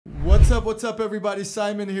What's up, everybody?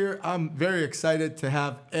 Simon here. I'm very excited to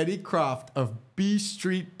have Eddie Croft of B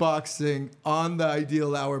Street Boxing on the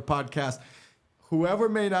Ideal Hour podcast. Whoever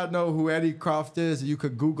may not know who Eddie Croft is, you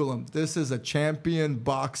could Google him. This is a champion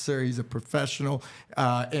boxer. He's a professional,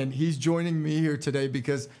 and he's joining me here today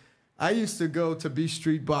because I used to go to B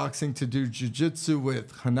Street Boxing to do jiu-jitsu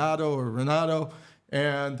with Renato,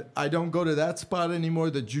 and I don't go to that spot anymore.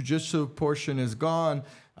 The jiu-jitsu portion is gone.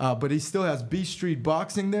 But he still has B Street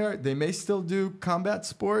Boxing there. They may still do combat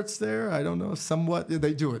sports there. I don't know, somewhat. Yeah,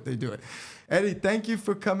 they do it. Eddie, thank you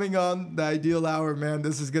for coming on the Ideal Hour, man.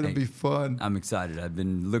 This is going to be fun. I'm excited. I've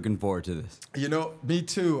been looking forward to this. You know, me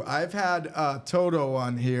too. I've had Toto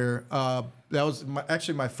on here. That was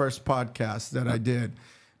actually my first podcast that I did,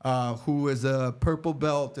 who is a purple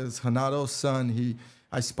belt, is Hanato's son.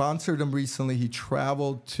 I sponsored him recently. He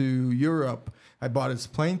traveled to Europe. I bought his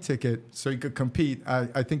plane ticket so he could compete.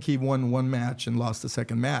 I think he won one match and lost the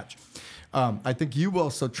second match. I think you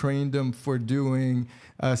also trained him for doing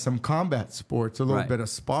some combat sports, a little bit of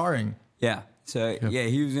sparring. Yeah. So,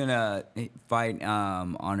 he was going to fight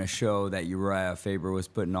on a show that Uriah Faber was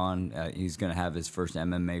putting on. He's going to have his first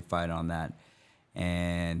MMA fight on that.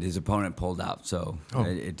 And his opponent pulled out, so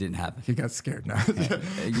it didn't happen. He got scared now.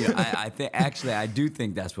 I do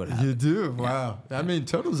think that's what happened. You do? Wow. Yeah. I mean,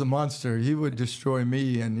 Toto's a monster. He would destroy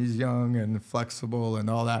me, and he's young and flexible and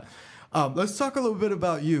all that. Let's talk a little bit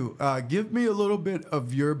about you. Give me a little bit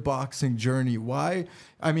of your boxing journey. Why?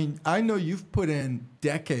 I mean, I know you've put in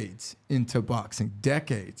decades into boxing,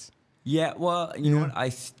 decades. Yeah, well, you know what? I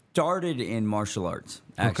started in martial arts,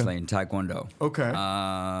 actually, in Taekwondo. Okay.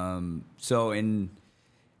 So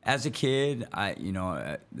as a kid, I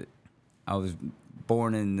was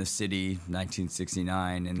born in the city,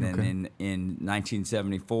 1969, and then in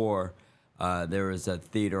 1974, there was a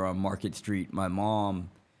theater on Market Street. My mom's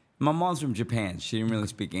from Japan. She didn't really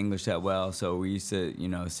speak English that well, so we used to,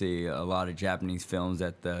 see a lot of Japanese films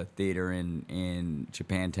at the theater in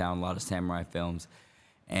Japantown, a lot of samurai films.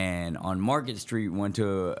 And on Market Street, went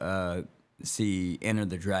to see Enter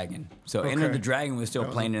the Dragon. So Enter the Dragon was still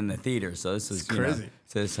playing in the theater. So this is crazy.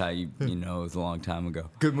 So this is how it was a long time ago.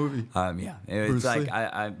 Good movie. Yeah, it's like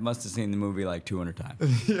I must have seen the movie like 200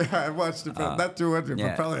 times. Yeah, I watched it, not 200,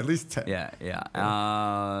 but probably at least 10.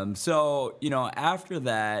 Yeah. So after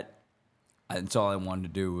that, that's all I wanted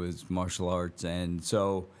to do was martial arts, and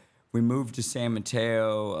so we moved to San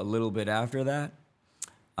Mateo a little bit after that.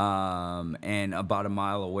 And about a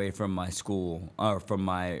mile away from my school, or from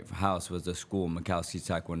my house, was a school, Mikowski's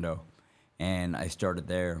Taekwondo. And I started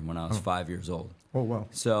there when I was 5 years old. Oh, wow.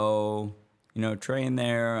 So, trained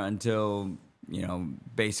there until,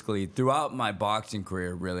 basically throughout my boxing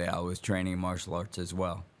career, really, I was training martial arts as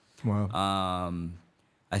well. Wow.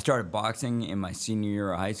 I started boxing in my senior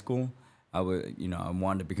year of high school. I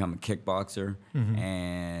wanted to become a kickboxer,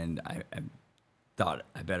 and I thought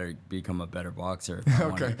I better become a better boxer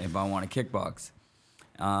if I want to kickbox.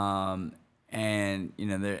 And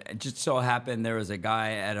it just so happened there was a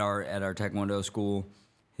guy at our Taekwondo school.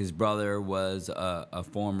 His brother was a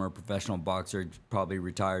former professional boxer, probably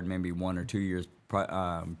retired maybe 1 or 2 years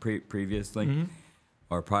previously,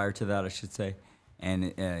 or prior to that, I should say.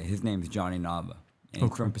 And his name is Johnny Nava, and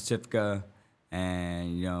he's from Pacifica.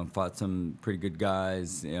 And fought some pretty good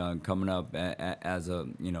guys coming up as a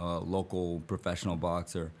local professional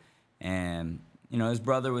boxer, and his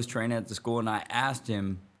brother was training at the school, and I asked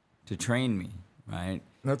him to train me. Right,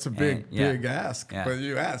 that's a big ask, but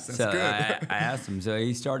you asked. That's so good. I asked him, so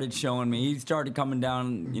he started showing me. He started coming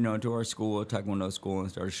down, to our school, Taekwondo school, and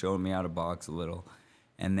started showing me how to box a little.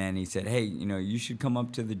 And then he said, "Hey, you should come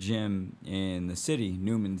up to the gym in the city,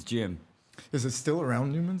 Newman's Gym." Is it still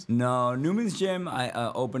around Newman's? No, Newman's Gym I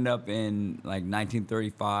opened up in like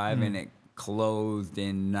 1935, and it closed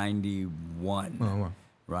in 91. Oh, wow.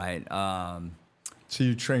 Right. So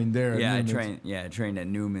you trained there? Yeah, at Newman's. I trained at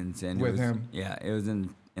Newman's, and with him. Yeah, it was in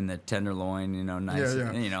the tenderloin. Nice.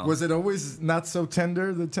 Yeah. Was it always not so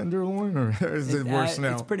tender, the tenderloin, or is it worse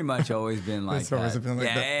now? It's pretty much always been like that. Always been like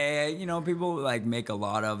that. Yeah. People like make a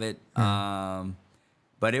lot of it.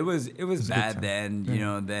 But it was bad then,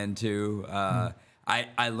 then too.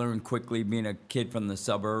 I learned quickly being a kid from the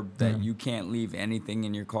suburb that you can't leave anything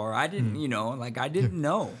in your car. I didn't, I didn't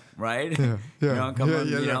know, right? From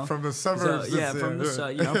the suburbs. So,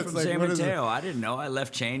 from San Mateo. I didn't know. I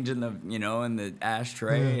left change in the, in the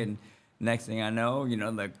ashtray, and next thing I know,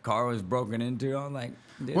 the car was broken into. I'm like,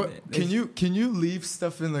 can you leave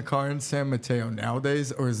stuff in the car in San Mateo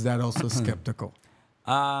nowadays, or is that also skeptical?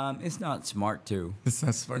 It's not smart to. It's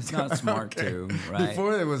not smart. It's not smart to. Right.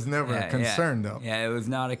 Before it was never a concern, though. Yeah, it was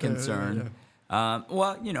not a concern.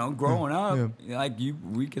 Well, you know, growing up, like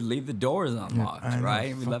we could leave the doors unlocked,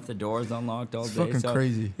 right? We left the doors unlocked all day. Fucking so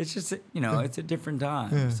crazy. It's just, you know, it's a different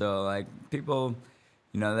time. Yeah. So like people,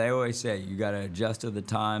 you know, they always say you got to adjust to the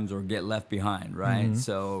times or get left behind, right? Mm-hmm.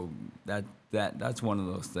 So that's one of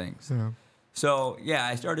those things. Yeah. So yeah,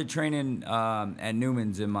 I started training at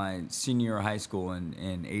Newman's in my senior year of high school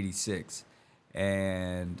in '86,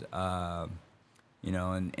 and you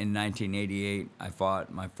know, in 1988, I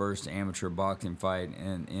fought my first amateur boxing fight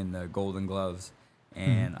in the Golden Gloves,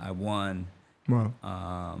 and I won.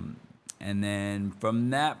 Wow. And then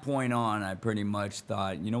from that point on, I pretty much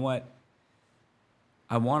thought, you know what?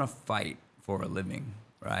 I want to fight for a living,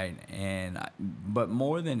 right? But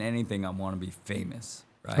more than anything, I want to be famous,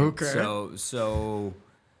 right? Okay. So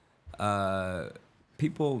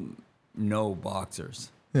people know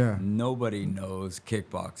boxers. Yeah. Nobody knows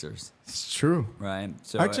kickboxers. It's true. Right.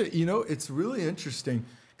 So actually, you know, it's really interesting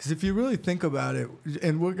because if you really think about it,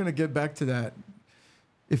 and we're going to get back to that.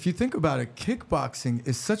 If you think about it, kickboxing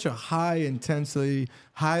is such a high intensity,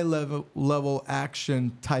 high level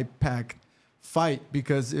action type pack fight,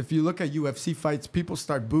 because if you look at UFC fights, people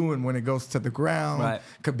start booing when it goes to the ground. Right.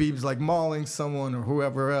 Khabib's like mauling someone or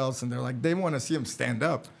whoever else, and they're like, they want to see him stand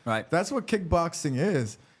up. Right. That's what kickboxing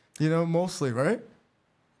is, you know, mostly, right?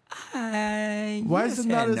 Why is it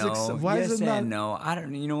not as why yes is it not? And no, I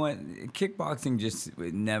don't. You know what? Kickboxing just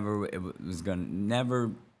never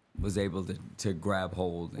was able to grab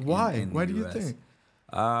hold. Why? In Why the do you US. think?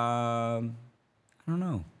 I don't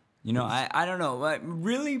know. You know, I don't know. Like,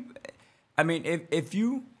 really, I mean, if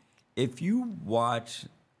you watch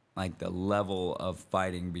like the level of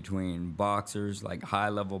fighting between boxers, like high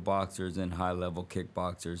level boxers and high level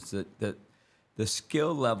kickboxers, the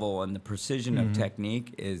skill level and the precision of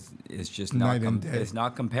technique is just not it's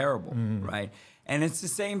not comparable, right? And it's the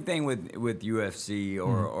same thing with UFC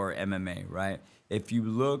or MMA, right? If you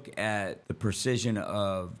look at the precision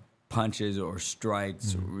of punches or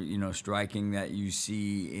strikes, you know, striking that you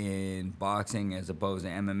see in boxing as opposed to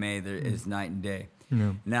MMA, there is night and day.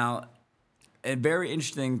 Yeah. Now, a very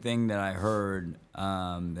interesting thing that I heard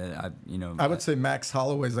I would say Max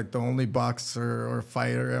Holloway's like the only boxer or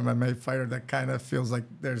fighter, MMA fighter, that kind of feels like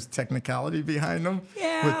there's technicality behind him.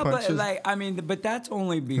 Yeah, but like, I mean, but that's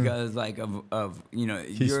only because like of you know,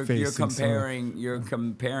 you're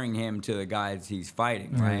comparing him to the guys he's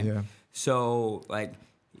fighting, right? Yeah. So like,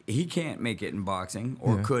 he can't make it in boxing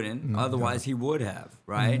or couldn't, otherwise he would have,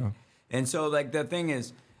 right? Yeah. And so like the thing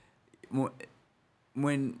is,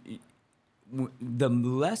 when the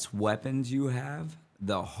less weapons you have,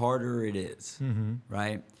 the harder it is,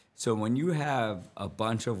 right? So when you have a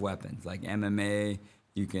bunch of weapons, like MMA,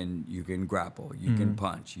 you can grapple, you can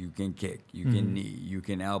punch, you can kick, you can knee, you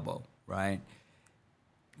can elbow, right?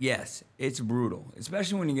 Yes, it's brutal,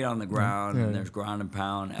 especially when you get on the ground and there's ground and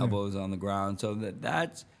pound, elbows on the ground. So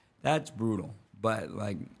that's brutal. But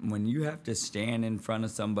like when you have to stand in front of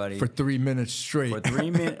somebody for 3 minutes straight, for 3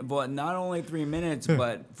 minutes, but not only 3 minutes,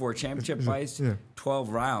 but for championship fights, 12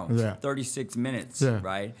 rounds, 36 minutes,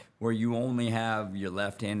 right? Where you only have your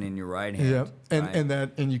left hand and your right hand,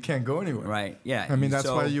 and you can't go anywhere, right? Yeah, I mean that's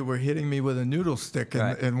why you were hitting me with a noodle stick,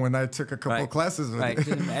 and when I took a couple classes with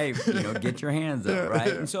you. Hey, you know, get your hands up,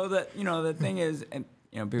 right? And so that, you know, the thing is, and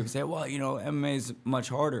you know, people say, well, you know, MMA is much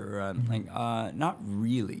harder. Not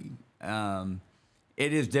really.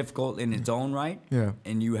 It is difficult in its own right,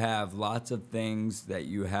 and you have lots of things that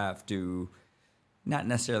you have to not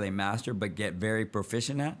necessarily master, but get very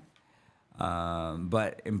proficient at.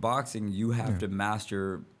 But in boxing, you have to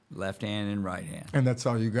master left hand and right hand. And that's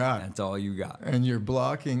all you got. That's all you got. And you're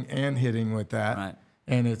blocking and hitting with that. Right.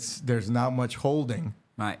 And there's not much holding.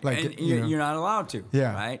 Right. Like, and you're not allowed to.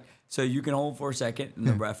 Yeah. Right. So you can hold for a second, and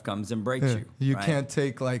the ref comes and breaks you. You can't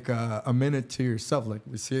take like a minute to yourself, like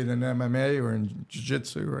we see it in MMA or in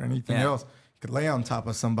jiu-jitsu or anything else. You could lay on top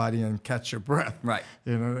of somebody and catch your breath. Right.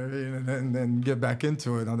 You know, and then get back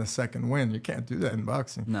into it on the second win. You can't do that in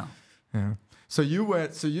boxing. No. Yeah. So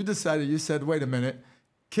you decided, you said, wait a minute,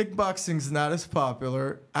 kickboxing's not as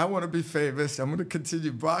popular. I want to be famous. I'm going to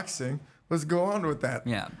continue boxing. Let's go on with that.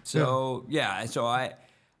 Yeah. So so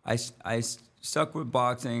I stuck with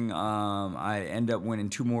boxing. I ended up winning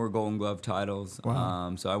 2 more Golden Glove titles.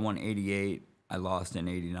 Wow. So I won 88. I lost in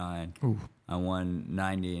 89. Ooh. I won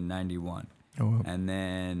 90 and 91. Oh, wow. And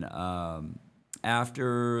then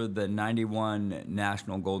after the 91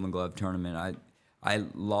 National Golden Glove tournament, I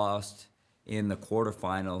lost in the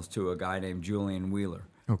quarterfinals to a guy named Julian Wheeler,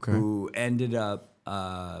 who ended up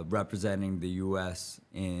representing the U.S.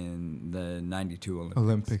 in the 92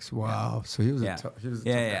 Olympics. Wow. Yeah. So he was a tough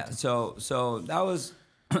guy. So that was,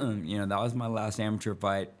 that was my last amateur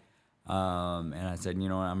fight. And I said, you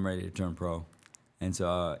know what, I'm ready to turn pro. And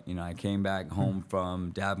so, you know, I came back home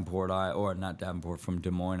from from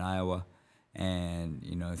Des Moines, Iowa, and,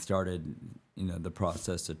 you know, started, you know, the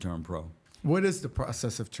process to turn pro. What is the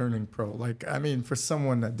process of turning pro? Like, I mean, for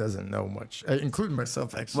someone that doesn't know much, including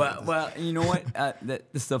myself, actually. Well, you know what?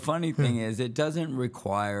 The funny thing is, it doesn't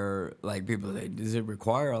require, like, people say, does it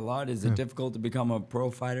require a lot? Is it difficult to become a pro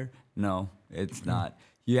fighter? No, it's not.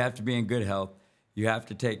 You have to be in good health. You have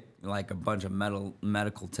to take, like, a bunch of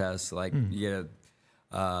medical tests. Like, you get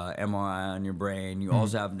a MRI on your brain. You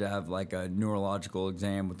also have to have, like, a neurological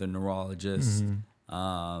exam with a neurologist.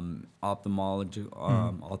 Ophthalmology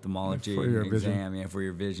for your exam, vision. for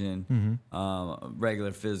your vision,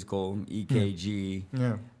 regular physical, EKG.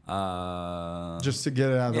 Just to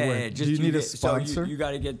get it out of the way. Do you need a sponsor? So you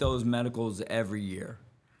got to get those medicals every year,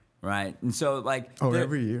 right? And so, like,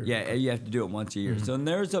 every year. Yeah, you have to do it once a year. So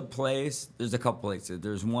there's a couple places.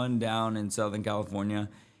 There's one down in Southern California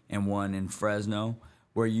and one in Fresno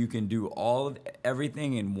where you can do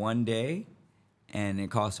everything in one day, and it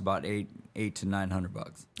costs about $800 to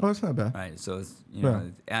 $900. Oh, that's not bad. Right. So it's, you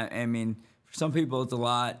know, I mean, for some people it's a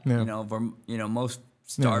lot. You know, for most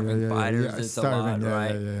starving fighters it's a lot,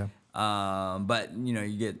 right? But you know,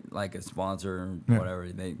 you get like a sponsor or whatever.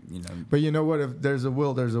 They, you know. But you know what? If there's a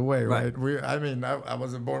will, there's a way, right? I mean, I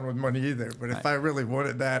wasn't born with money either. But if I really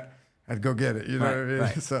wanted that, I'd go get it. You know what I mean?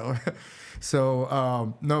 Right.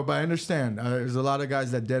 So no, but I understand. There's a lot of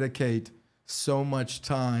guys that dedicate so much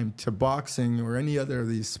time to boxing or any other of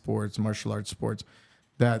these sports, martial arts sports,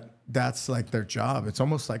 that's like their job. It's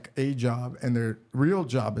almost like a job, and their real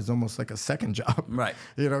job is almost like a second job. Right.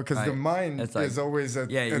 You know, because the mind is always at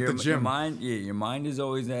the gym. Your mind is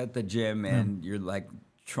always at the gym, and you're like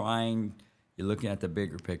you're looking at the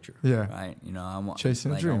bigger picture. Yeah. Right. You know, I want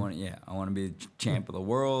chasing a dream. I want to be the champ of the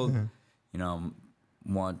world. You know,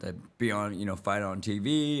 want to be on, you know, fight on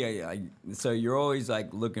TV. So you're always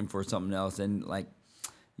like looking for something else, and like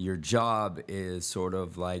your job is sort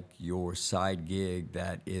of like your side gig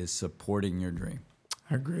that is supporting your dream.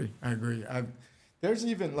 I agree. There's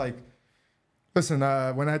even like, listen,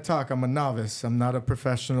 when I talk, I'm a novice. I'm not a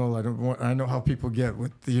professional. I know how people get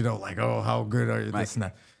with, you know, like, oh, how good are you? Right. This and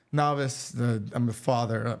that. Novice. I'm a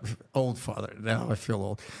father, old father. Now I feel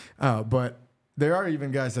old, but. There are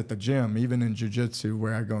even guys at the gym, even in jiu-jitsu,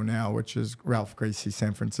 where I go now, which is Ralph Gracie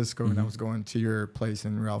San Francisco, and I was going to your place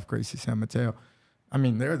in Ralph Gracie San Mateo. I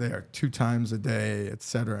mean, they're there 2 times a day, et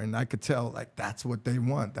cetera, and I could tell, like, that's what they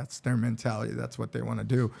want. That's their mentality. That's what they want to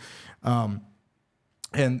do.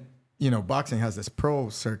 And, you know, boxing has this pro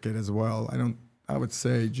circuit as well. I would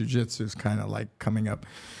say jiu-jitsu is kind of like coming up.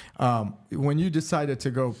 When you decided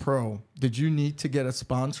to go pro, did you need to get a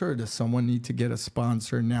sponsor, or does someone need to get a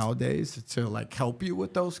sponsor nowadays to like help you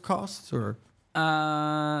with those costs? Or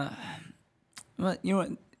well, you know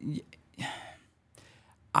what,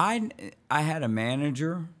 I had a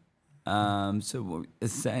manager, so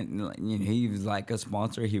you know, he was like a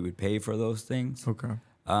sponsor. He would pay for those things. Okay.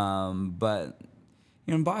 But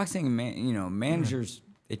you know, boxing, you know, managers.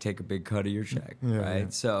 They take a big cut of your check, right? Yeah.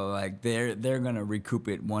 So like they're gonna recoup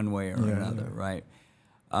it one way or another, right?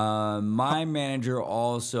 My manager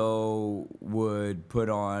also would put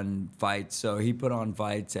on fights. So he put on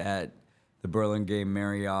fights at the Burlingame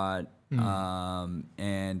Marriott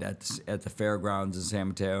and at the fairgrounds in San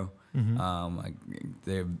Mateo. Like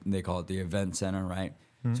they call it the event center, right?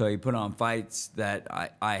 So he put on fights that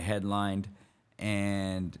I headlined.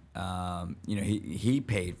 And you know, he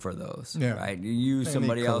paid for those, right? He used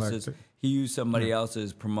somebody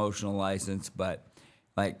else's promotional license, but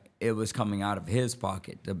like it was coming out of his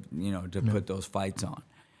pocket to put those fights on.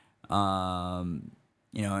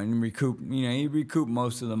 You know, and he recouped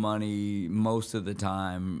most of the money most of the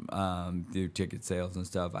time through ticket sales and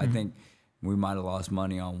stuff. I think we might have lost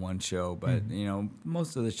money on one show, but you know,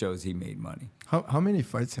 most of the shows he made money. How many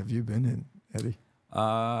fights have you been in, Eddie?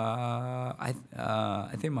 I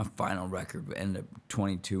think my final record ended up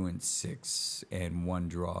 22-6 and 1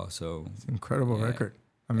 draw. So it's an incredible record.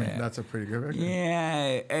 I mean, that's a pretty good record.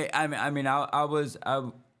 Yeah, I mean, I was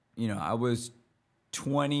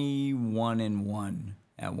 21-1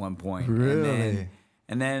 at one point. Really?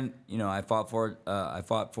 And then you know, I fought for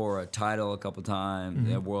a title a couple times,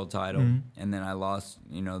 a world title, and then I lost,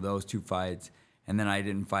 you know, those 2 fights, and then I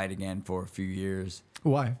didn't fight again for a few years.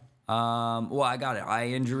 Why? Well, I got an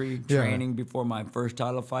eye injury training before my first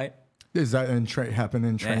title fight. Is that happen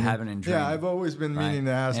in training? It happened in training. Yeah, I've always been meaning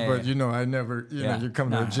to ask, but you know, I never, you know, you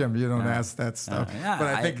come to the gym, you don't ask that stuff. But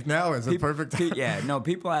I think now is a perfect time.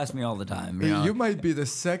 People ask me all the time. You might be the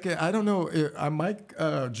second. I don't know. My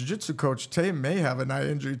jiu-jitsu coach, Tay, may have an eye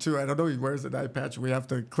injury too. I don't know. He wears an eye patch. We have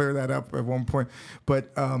to clear that up at one point.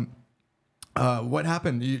 But what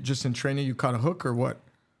happened? You just in training, you caught a hook or what?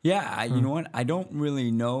 Yeah, you know what? I don't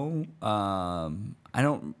really know. I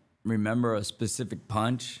don't remember a specific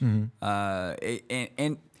punch. And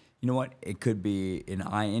you know what? It could be an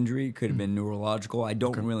eye injury. Could have been neurological. I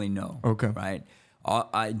don't really know. Okay. Right?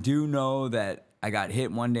 I do know that I got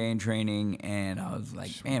hit one day in training, and I was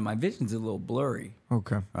like, man, my vision's a little blurry.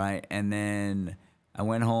 Okay. Right? And then I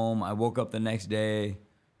went home. I woke up the next day,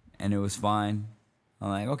 and it was fine. I'm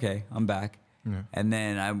like, okay, I'm back. Yeah. And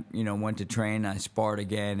then I, went to train. I sparred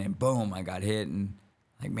again, and boom, I got hit, and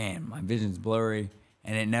like, man, my vision's blurry,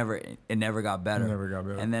 and it never got better. It never got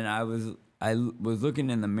better. And then I was looking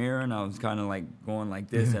in the mirror, and I was kind of like going like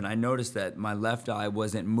this, and I noticed that my left eye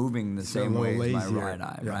wasn't moving the same way as my right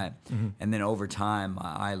eye, right? And then over time,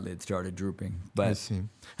 my eyelid started drooping. But I see.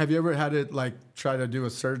 Have you ever had it like try to do a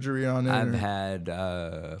surgery on it? I've had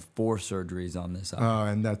 4 surgeries on this eye. Oh,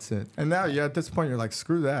 and that's it. And now, at this point, you're like,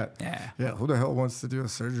 screw that. Yeah. Who the hell wants to do a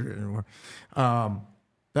surgery anymore?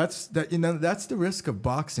 That's the risk of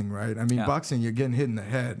boxing, right? I mean, boxing, you're getting hit in the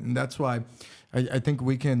head, and that's why I think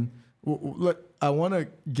we can. I want to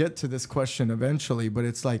get to this question eventually, but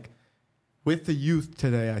it's like with the youth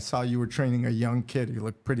today, I saw you were training a young kid. He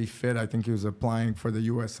looked pretty fit. I think he was applying for the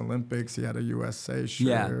U.S. Olympics. He had a USA shirt.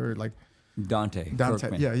 Yeah. Like Dante.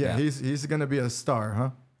 Kirkman. Yeah. He's going to be a star, huh?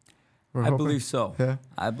 I believe so. Yeah.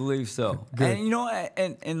 I believe so. Good.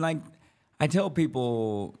 And and like I tell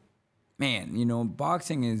people, man,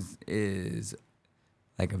 boxing is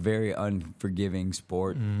like a very unforgiving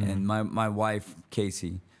sport. And my wife,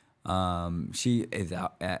 Casey, she is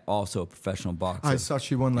also a professional boxer. I saw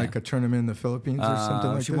she won like a tournament in the Philippines or something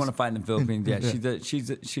like that. She won a fight in the Philippines.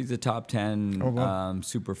 She's a top 10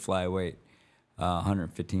 super flyweight,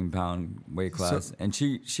 115-pound weight class, and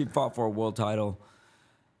she fought for a world title.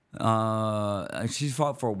 She's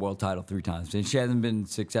fought for a world title 3 times, and she hasn't been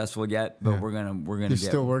successful yet. But we're gonna get.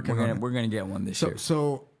 Still working on it. We're gonna get one this year.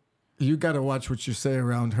 So you got to watch what you say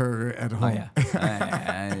around her at home.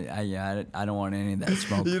 I don't want any of that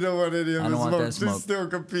smoke. You don't want any of the smoke. She's still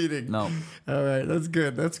competing. No. All right, that's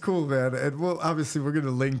good. That's cool, man. And we're gonna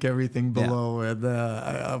link everything below. And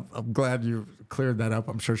I'm glad you cleared that up.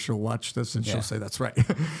 I'm sure she'll watch this and she'll say that's right.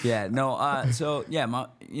 And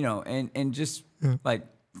like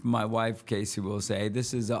my wife Casey will say,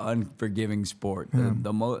 this is an unforgiving sport.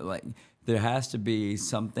 There has to be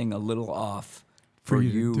something a little off for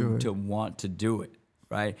you to want to do it,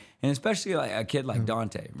 right? And especially like a kid like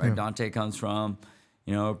Dante, right? Yeah. Dante comes from,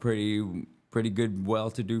 a pretty good,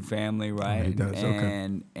 well-to-do family, right? He does.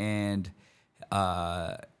 And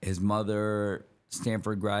his mother,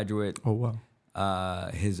 Stanford graduate. Oh wow.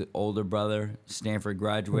 His older brother, Stanford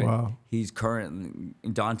graduate. Wow.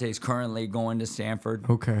 Dante's currently going to Stanford.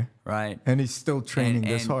 Okay. Right. And he's still training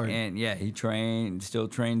this hard. And he still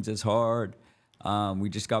trains as hard. We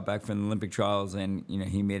just got back from the Olympic trials, and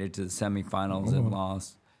he made it to the semifinals and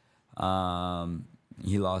lost.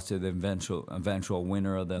 He lost to the eventual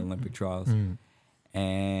winner of the Olympic trials,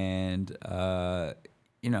 and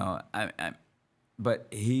but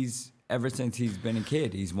he's ever since he's been a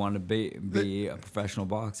kid, he's wanted to be a professional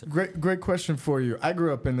boxer. Great question for you. I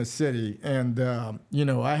grew up in the city, and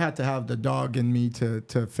I had to have the dog in me to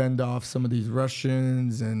fend off some of these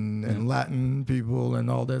Russians and Latin people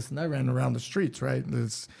and all this. And I ran around the streets, right?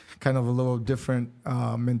 It's kind of a little different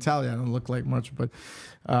mentality. I don't look like much, but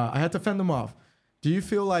I had to fend them off. Do you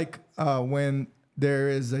feel like when there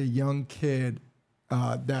is a young kid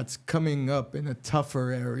that's coming up in a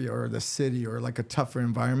tougher area or the city or like a tougher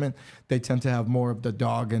environment, they tend to have more of the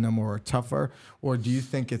dog in them or tougher? Or do you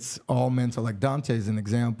think it's all mental? Like Dante's an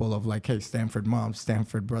example of like, hey, Stanford mom,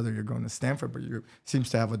 Stanford brother, you're going to Stanford, but you seems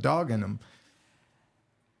to have a dog in him.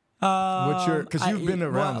 Because you've been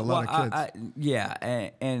around a lot of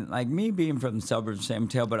kids. And like me being from the suburbs of San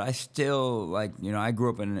Mateo, but I still I grew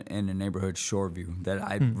up in a neighborhood, Shoreview, that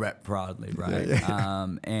I rep proudly, right?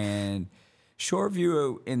 And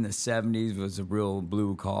Shoreview in the 70s was a real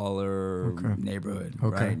blue-collar neighborhood,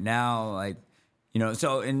 right? Now,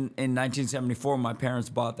 so in 1974, my parents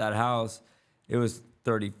bought that house. It was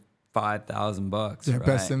 $35,000. Yeah, right?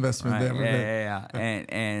 best investment they ever made. Yeah.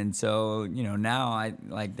 And so now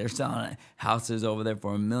they're selling houses over there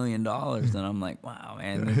for $1 million, and I'm like, wow,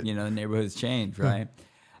 man, the neighborhood's changed, right?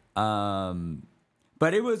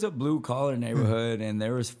 But it was a blue collar neighborhood, and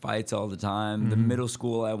there was fights all the time. The middle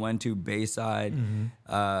school I went to, Bayside,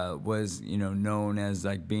 was known as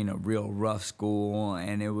like being a real rough school,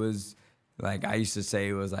 and it was like I used to say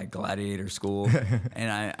it was like gladiator school.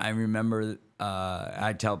 And I remember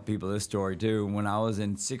I tell people this story too. When I was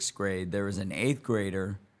in 6th grade, there was an 8th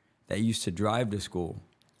grader that used to drive to school.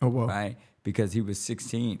 Oh, wow. Right. Because he was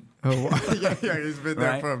 16. Oh, wow. Yeah, he's been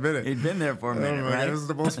there for a minute. He'd been there for a minute, right? He was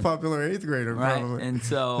the most popular 8th grader, probably. Right, and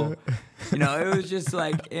so, it was just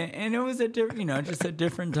like, and it was a different, just a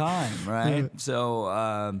different time, right? So,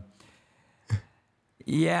 I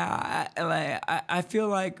feel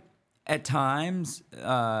like at times,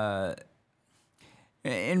 and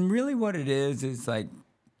really what it is like,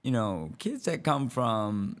 kids that come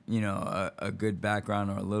from, a good background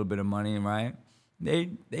or a little bit of money, right?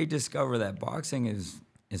 They discover that boxing is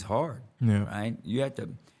hard, right? You have to,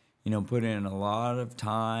 put in a lot of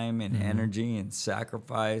time and energy and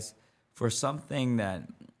sacrifice for something that,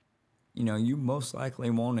 you most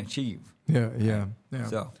likely won't achieve. Yeah.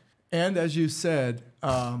 So, and as you said,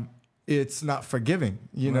 it's not forgiving.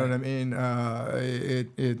 You know what I mean?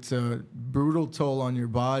 It's a brutal toll on your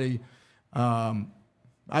body.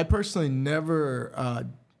 I personally never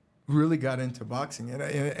really got into boxing,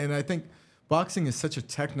 and I think boxing is such a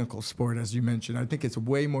technical sport, as you mentioned. I think it's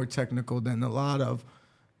way more technical than a lot of,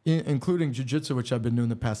 including jiu-jitsu, which I've been doing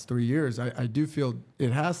the past 3 years. I do feel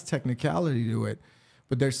it has technicality to it,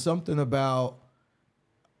 but there's something about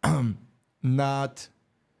not,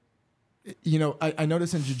 I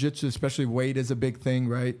notice in jiu-jitsu, especially weight is a big thing,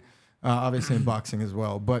 right? Obviously in boxing as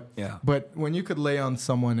well. But when you could lay on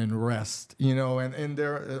someone and rest, and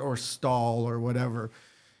there or stall or whatever,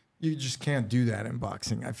 you just can't do that in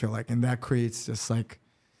boxing, I feel like. And that creates just like,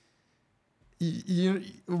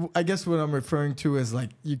 I guess what I'm referring to is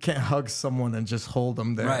like you can't hug someone and just hold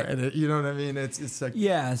them there. Right. And you know what I mean? It's like...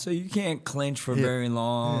 Yeah, so you can't clinch for very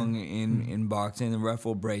long in boxing. The ref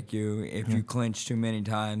will break you. If you clinch too many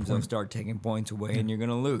times, they'll start taking points away and you're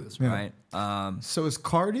going to lose, right? So is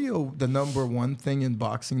cardio the number one thing in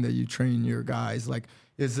boxing that you train your guys? Like,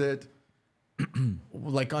 is it...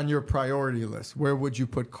 like on your priority list, where would you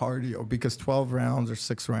put cardio? Because 12 rounds or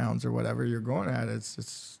 6 rounds or whatever you're going at,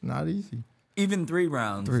 it's not easy. Even 3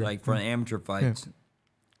 rounds, like for amateur fights,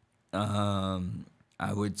 I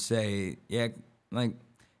would say, like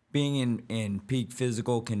being in peak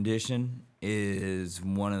physical condition is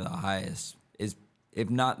one of the highest. Is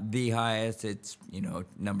if not the highest, it's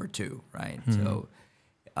number 2, right? So.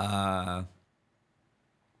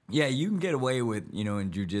 Yeah, you can get away with,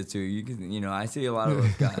 in jiu-jitsu. You can, I see a lot of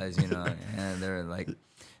those guys, and they're like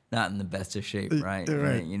not in the best of shape, right?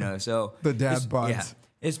 Right. So the dad bods. Yeah,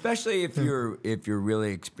 especially if you're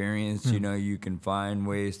really experienced, you can find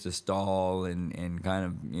ways to stall and kind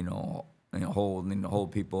of,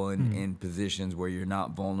 hold people in positions where you're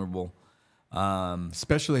not vulnerable.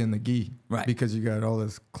 Especially in the gi, right? Because you got all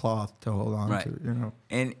this cloth to hold on to,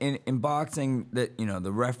 And in boxing, that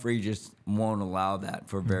the referee just won't allow that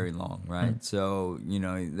for very long, right? So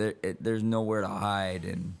there's nowhere to hide,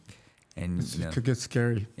 and it could get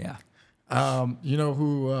scary. Yeah.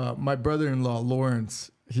 Who my brother-in-law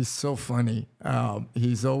Lawrence? He's so funny.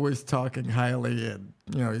 He's always talking highly, and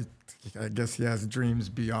I guess he has dreams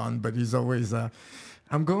beyond, but he's always.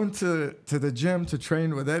 I'm going to the gym to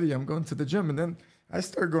train with Eddie. I'm going to the gym. And then I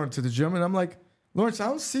start going to the gym, and I'm like, Lawrence, I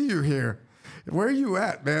don't see you here. Where are you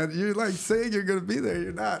at, man? You're like saying you're going to be there.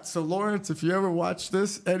 You're not. So, Lawrence, if you ever watch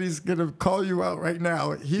this, Eddie's going to call you out right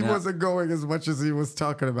now. He wasn't going as much as he was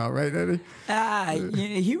talking about, right, Eddie?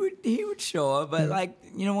 He would show up, but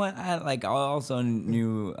you know what? I also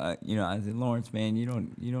knew, I said, Lawrence, man, you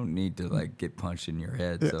don't need to get punched in your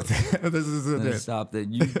head. So this is it. Stop that.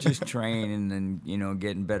 You just train and then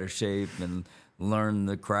get in better shape and learn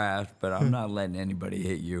the craft, but I'm not letting anybody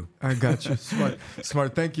hit you. I got you.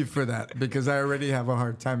 Smart. Thank you for that, because I already have a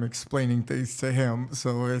hard time explaining things to him.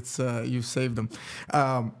 So it's you've saved him.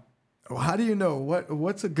 How do you know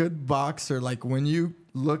what's a good boxer? Like when you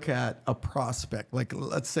look at a prospect, like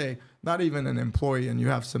let's say not even an employee, and you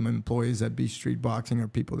have some employees at B Street Boxing or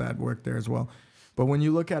people that work there as well. But when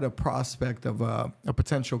you look at a prospect of a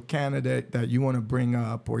potential candidate that you want to bring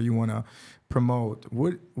up or you want to promote,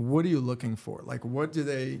 what are you looking for? Like, what do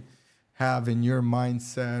they have in your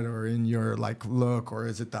mindset or in your look, or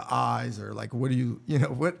is it the eyes, or what do you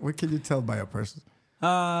what can you tell by a person?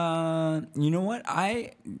 You know what?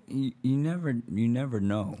 You never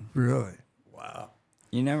know. Really? Wow.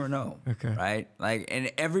 You never know. Okay. Right?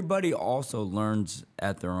 And everybody also learns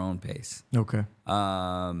at their own pace. Okay.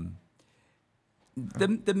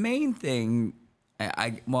 The main thing,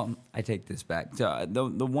 I take this back. So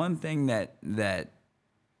the one thing that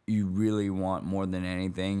you really want more than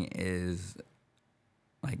anything is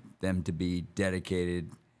like them to be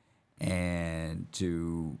dedicated and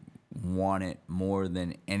to want it more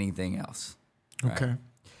than anything else. Right? Okay.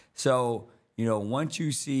 So, once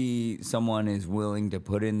you see someone is willing to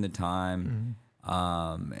put in the time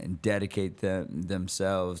and dedicate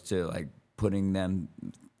themselves to like putting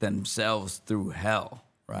themselves through hell,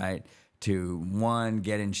 right? To 1,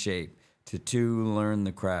 get in shape, to 2, learn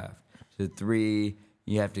the craft, to 3,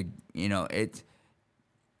 you have to, you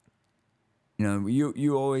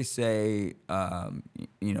always say,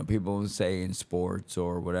 people say in sports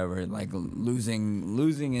or whatever, like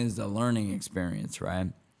losing is a learning experience,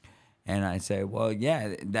 right? And I say, well,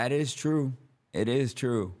 yeah, that is true. It is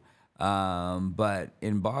true. But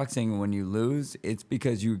in boxing, when you lose, it's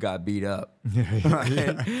because you got beat up,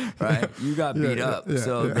 right? Right? You got beat up.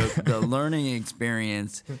 So the learning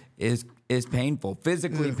experience is painful,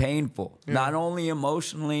 physically painful, not only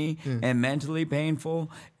emotionally and mentally painful.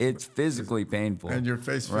 It's physically painful. And your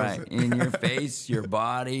face feels right? it. In your face, your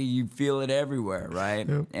body, you feel it everywhere, right?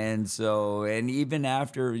 Yep. And even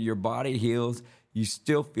after your body heals, you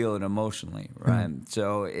still feel it emotionally, right?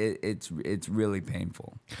 So it's really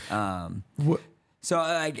painful. So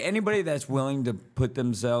like anybody that's willing to put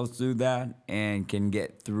themselves through that and can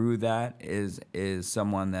get through that is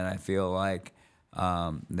someone that I feel like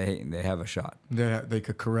they have a shot. They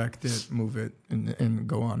could correct it, move it, and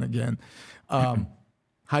go on again.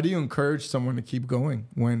 How do you encourage someone to keep going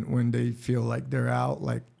when they feel like they're out,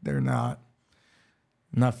 like they're not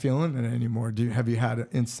feeling it anymore? Have you had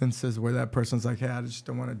instances where that person's like, hey, I just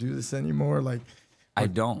don't want to do this anymore? Like, I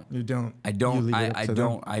don't. You don't. I don't. You leave it up I to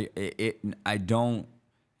don't. them? I don't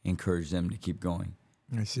encourage them to keep going.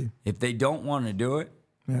 I see. If they don't want to do it,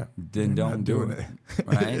 then You're don't not do doing it.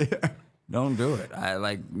 Right? Yeah. Don't do it.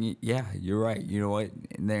 Yeah, you're right. You know what?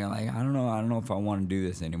 And they're like, I don't know if I want to do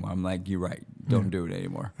this anymore. I'm like, you're right. Don't do it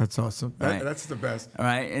anymore. That's awesome. Right? That's the best. All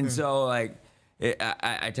right. And so like,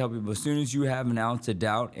 I tell people, as soon as you have an ounce of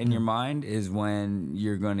doubt in your mind is when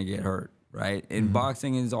you're going to get hurt, right? And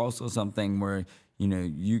boxing is also something where,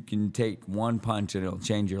 you can take one punch and it'll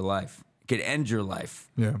change your life. It could end your life,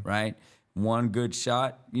 right? One good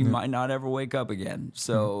shot, you might not ever wake up again.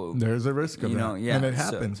 So there's a risk of that, and it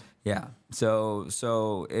happens.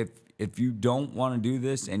 So if you don't want to do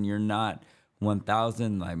this and you're not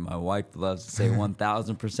 1,000, like my wife loves to say,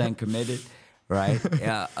 1,000% committed. Right?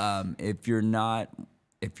 If you're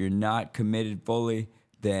not committed fully,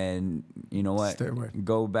 then you know what? Stay away.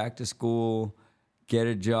 Go back to school, get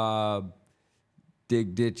a job,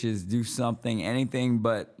 dig ditches, do something, anything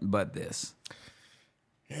but this.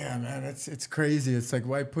 Yeah, man, it's crazy. It's like,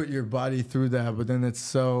 why put your body through that? But then it's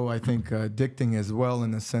so, I think, addicting as well,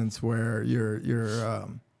 in the sense where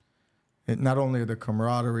not only the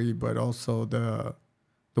camaraderie, but also the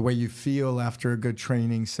way you feel after a good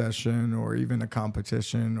training session or even a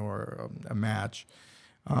competition or a match.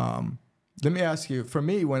 Let me ask you, for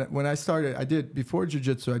me, when I started, before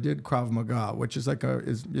jiu-jitsu, I did Krav Maga, which is like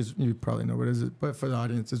you probably know what it is, but for the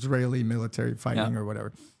audience, Israeli military fighting or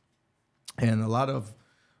whatever. And a lot of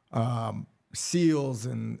SEALs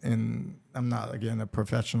and I'm not, again, a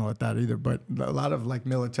professional at that either, but a lot of like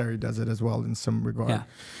military does it as well in some regard.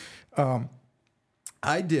 Yeah.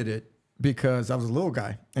 I did it because I was a little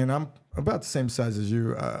guy, and I'm about the same size as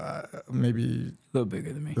you, maybe A little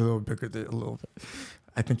bigger than me. a little bigger, a little bit.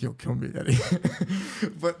 I think you'll kill me, Eddie.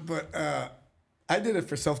 but I did it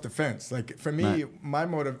for self-defense. Like for me, my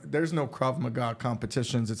motive, there's no Krav Maga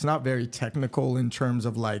competitions. It's not very technical in terms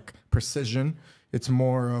of like precision. It's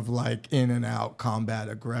more of like in and out combat,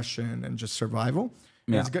 aggression, and just survival.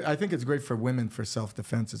 And it's good. I think it's great for women for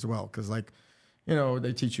self-defense as well, because like,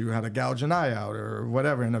 they teach you how to gouge an eye out or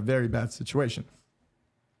whatever in a very bad situation.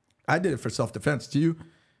 I did it for self-defense. Do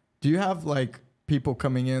you have like people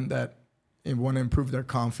coming in that want to improve their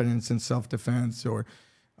confidence in self-defense, or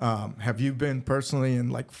have you been personally in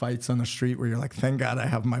like fights on the street where you're like, thank God I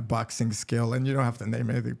have my boxing skill, and you don't have to name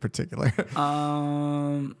anything particular?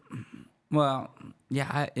 Well,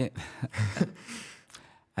 yeah,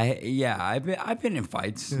 I've been in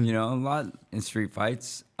fights, a lot in street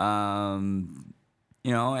fights. And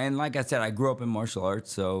like I said, I grew up in martial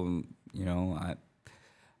arts, so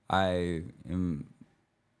I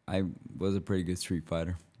was a pretty good street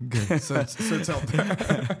fighter. Good. So tell me.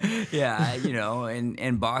 Yeah,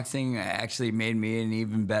 and boxing actually made me an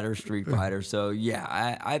even better street fighter. So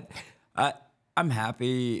yeah, I'm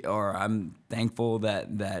happy, or I'm thankful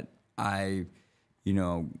that I,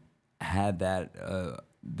 had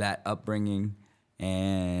that upbringing,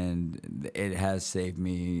 and it has saved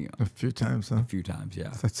me A few times, huh? a few times.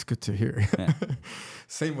 Yeah. That's good to hear. Yeah.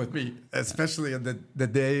 Same with me, especially in the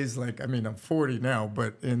days, like, I mean, I'm 40 now,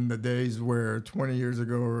 but in the days where 20 years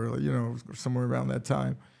ago or, somewhere around that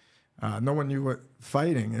time, no one knew what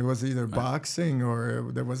fighting. It was either boxing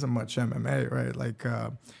or there wasn't much MMA, right? Like,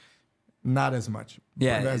 not as much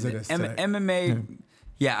as it is today. MMA,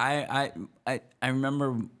 I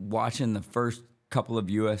remember watching the first couple of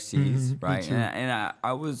UFCs, right? And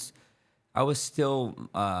I was still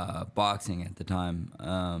boxing at the time.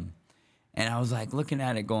 And I was like looking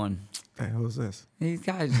at it going, the hell is this? These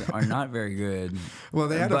guys are not very good. Well,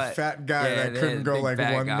 they had a fat guy that couldn't go like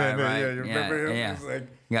 1 minute. Right? Yeah, you remember him? Yeah. He was like,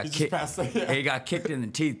 He got he got kicked in the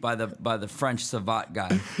teeth by the French savate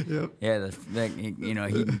guy. Yep. Yeah,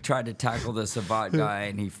 he tried to tackle the savate guy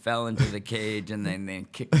and he fell into the cage and then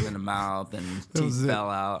kicked him in the mouth and his teeth fell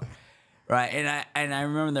out. Right, and I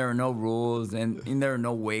remember there were no rules and there were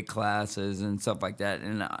no weight classes and stuff like that,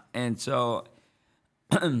 and so,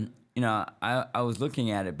 I was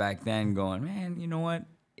looking at it back then, going, man, you know what,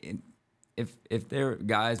 if there were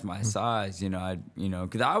guys my size,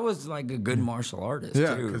 because I was like a good martial artist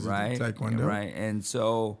too, right, Taekwondo. Right, and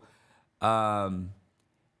so,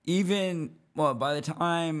 even. Well, by the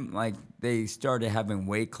time like they started having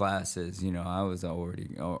weight classes, I was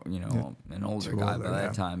already, an older guy by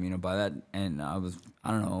that time. By that, and I was,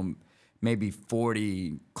 I don't know, maybe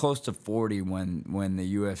 40, close to 40 when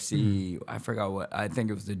the UFC, I forgot what, I think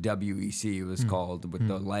it was the WEC it was called, with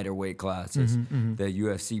the lighter weight classes. The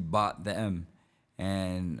UFC bought them,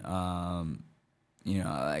 and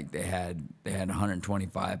like they had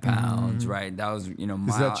 125 pounds, right? That was, Is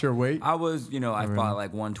that your weight? I was, I fought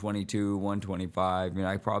like 122, 125.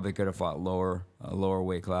 I probably could have fought a lower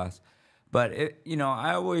weight class, but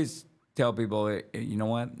I always tell people, you know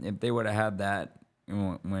what? If they would have had that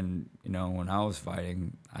when I was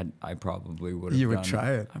fighting, I probably would have. You would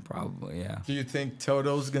try it. I probably, yeah. Do you think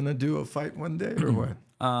Toto's gonna do a fight one day or what?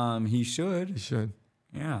 He should. He should.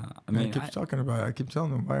 Yeah, I mean, he keeps talking about it. I keep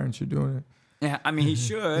telling him, why aren't you doing it? Yeah, I mean, he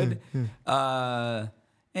should, and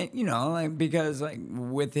like, because like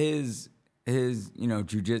with his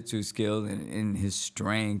jujitsu skills and his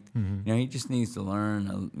strength, he just needs to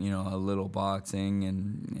learn a little boxing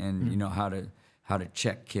and how to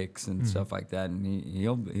check kicks and stuff like that, and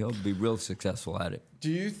he'll be real successful at it.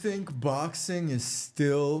 Do you think boxing is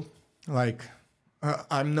still like?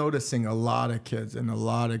 I'm noticing a lot of kids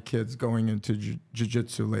going into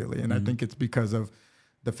jiu-jitsu lately, and I think it's because of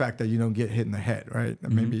the fact that you don't get hit in the head, right?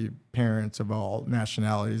 And maybe parents of all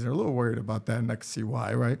nationalities are a little worried about that, and I can see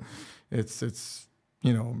why, right? It's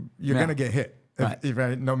you're gonna get hit,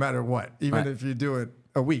 right? No matter what, even if you do it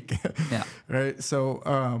a week, right?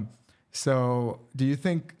 So do you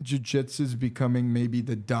think jiu-jitsu is becoming maybe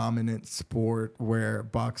the dominant sport where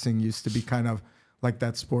boxing used to be kind of like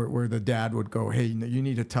that sport where the dad would go, hey, you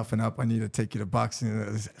need to toughen up. I need to take you to boxing,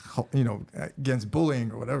 against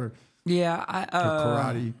bullying or whatever. Yeah,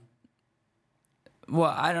 karate.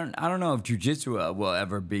 Well, I don't know if jiu-jitsu will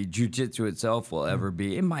ever be. Jiu-jitsu itself will ever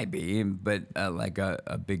be. It might be, but like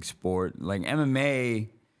a big sport like MMA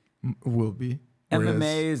will be.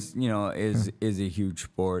 MMA is a huge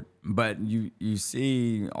sport, but you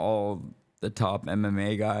see all the top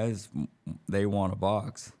MMA guys, they want to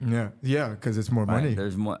box. Yeah, because it's more money.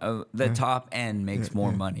 There's more. The top end makes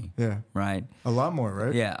more money. Yeah, right. A lot more,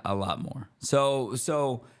 right? Yeah, a lot more.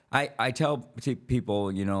 So I tell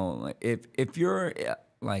people, if you're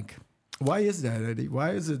like, why is that, Eddie? Why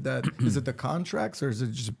is it that? Is it the contracts or is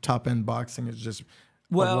it just top end boxing? It's just a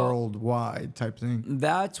worldwide type thing.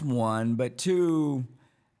 That's one, but two.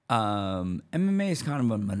 MMA is kind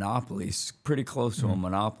of a monopoly. It's pretty close to a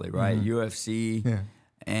monopoly, right? UFC,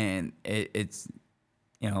 and it's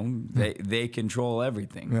they control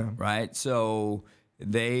everything, right? So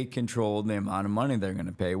they control the amount of money they're going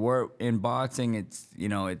to pay. Where in boxing, it's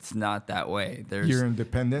not that way. You're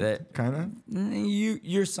independent, kind of.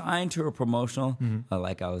 You're signed to a promotional.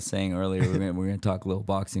 Like I was saying earlier, we're going to talk a little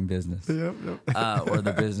boxing business, or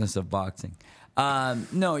the business of boxing.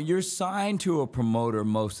 No, you're signed to a promoter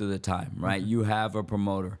most of the time, right? You have a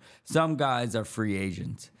promoter. Some guys are free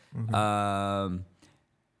agents.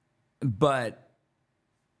 But,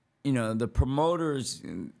 the promoters,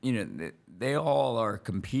 they all are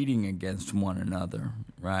competing against one another,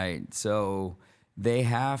 right? So they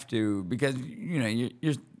have to, because,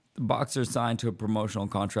 you're the boxer signed to a promotional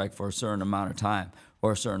contract for a certain amount of time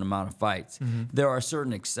or a certain amount of fights. There are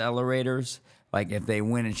certain accelerators, like if they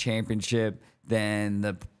win a championship, then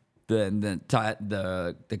the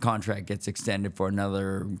the contract gets extended for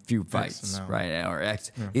another few fights, right? Or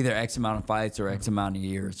either X amount of fights or X amount of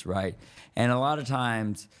years, right? And a lot of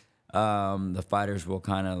times, the fighters will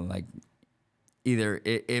kind of like either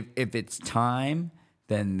if it's time,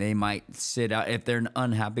 then they might sit out. If they're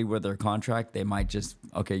unhappy with their contract, they might just,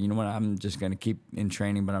 okay, you know what? I'm just going to keep in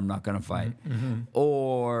training, but I'm not going to fight.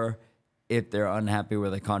 Or if they're unhappy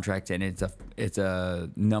with the contract and it's a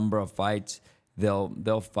number of fights,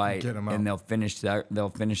 they'll fight and they'll finish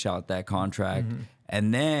out that contract,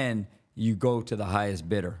 and then you go to the highest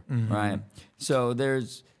bidder, right? So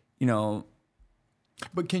there's, you know.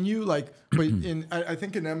 But can you I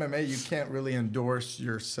think in MMA you can't really endorse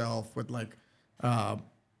yourself with like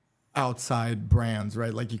outside brands,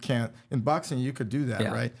 right? Like you can't in boxing you could do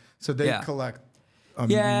that, right? So they collect.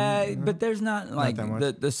 But there's not like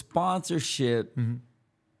the sponsorship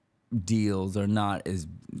deals are not as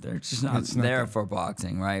they're just not there for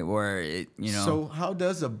boxing, right? Where it, you know. So how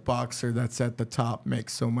does a boxer that's at the top make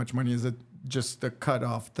so much money? Is it just the cut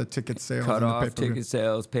off the ticket sales? Cut off ticket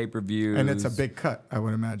sales, pay-per-views. And it's a big cut, I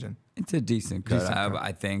would imagine. It's a decent cut.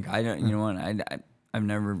 I think. I don't. You know what? I've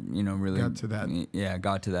never, really got to that. Yeah,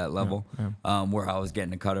 got to that level where I was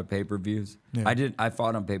getting a cut of pay-per-views. Yeah. I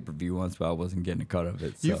fought on pay-per-view once, but I wasn't getting a cut of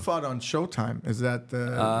it. So. You fought on Showtime. Is that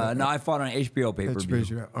the? No, I fought on HBO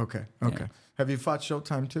pay-per-view. HBO. Okay. Yeah. Have you fought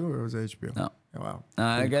Showtime too, or was it HBO? No. Oh, wow.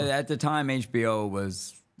 Cool. At the time, HBO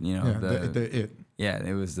was, the it. Yeah,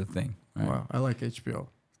 it was the thing. Right? Wow, I like HBO.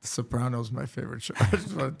 The Sopranos, my favorite show. I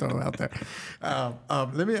just want to throw it out there.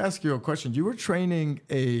 Let me ask you a question. You were training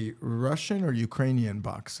a Russian or Ukrainian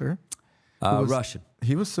boxer? Russian.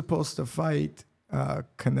 He was supposed to fight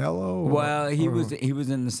Canelo. Well, he was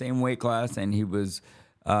in the same weight class, and he was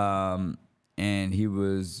like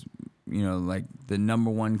the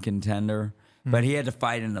number one contender. But he had to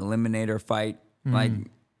fight an eliminator fight, and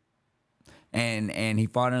he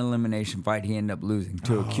fought an elimination fight. He ended up losing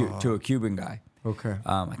to a Cuban guy. Okay.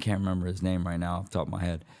 I can't remember his name right now off the top of my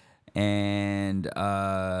head. And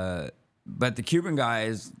but the Cuban guy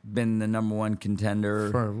has been the number one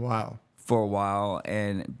contender for a while.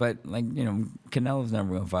 But Canelo's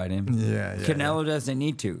never gonna fight him. Yeah. Canelo doesn't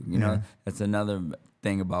need to. You know, that's another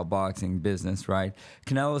thing about boxing business, right?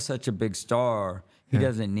 Canelo's such a big star, he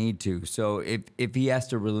doesn't need to. So if he has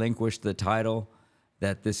to relinquish the title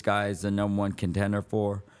that this guy is the number one contender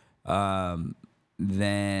for, then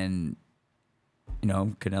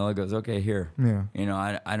Canelo goes, okay, here. Yeah.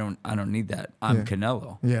 I don't need that. I'm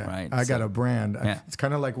Canelo. Yeah. Right. I got a brand. Yeah. It's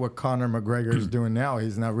kind of like what Conor McGregor is doing now.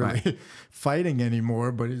 He's not really fighting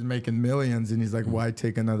anymore, but he's making millions, and he's like, why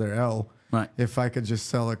take another L? Right. If I could just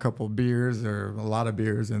sell a couple beers or a lot of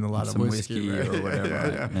beers and a lot of whiskey right? or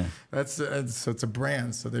whatever. Yeah. So it's a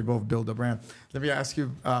brand. So they both build a brand. Let me ask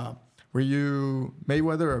you, were you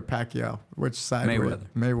Mayweather or Pacquiao? Which side? Mayweather.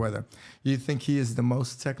 Mayweather. You think he is the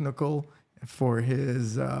most technical for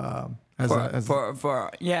his for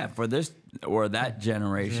this or that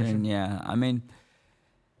generation? Yeah. I mean,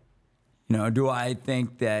 do I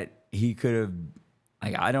think that he could have?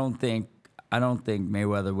 I don't think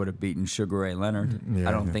Mayweather would have beaten Sugar Ray Leonard.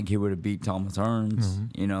 I don't think he would have beat Thomas Hearns.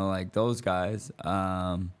 Like those guys.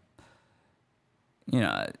 But.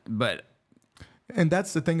 And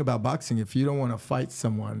that's the thing about boxing. If you don't want to fight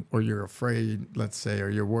someone, or you're afraid, let's say, or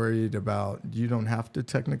you're worried about, you don't have to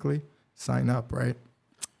technically sign up, right?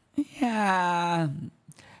 Yeah.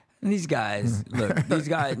 These guys, look, at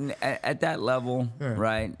that level,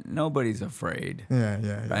 right? Nobody's afraid.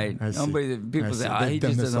 Yeah. Right? People say, he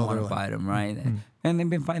just doesn't want to fight him, right? And they've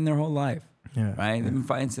been fighting their whole life. Yeah, right. They've been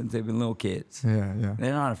fighting since they've been little kids. Yeah.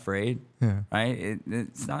 They're not afraid. Yeah, right.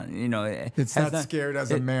 It's not. It's not scared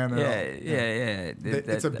as a man at all. Yeah.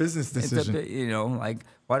 It's a business decision.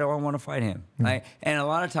 Why do I want to fight him? Like, and a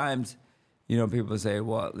lot of times, people say,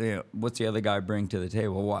 well, what's the other guy bring to the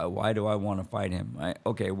table? Why do I want to fight him? Right?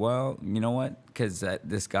 Okay, well, you know what? Because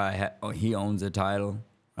this guy he owns a title,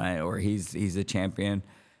 right? Or he's a champion.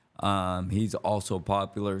 He's also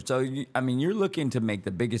popular. So, you're looking to make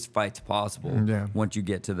the biggest fights possible once you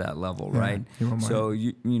get to that level, right? So,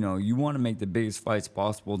 you want to make the biggest fights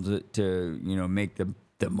possible to make the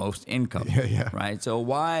most income, right? So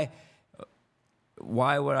why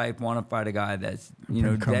would I want to fight a guy that's,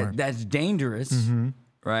 that's dangerous,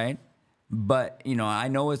 right? But, I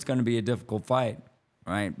know it's going to be a difficult fight,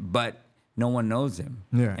 right? But no one knows him.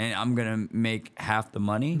 Yeah. And I'm going to make half the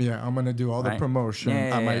money. Yeah, I'm going to do all the promotion.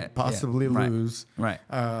 I might possibly lose. Right.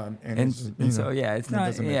 It's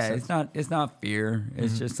not fear.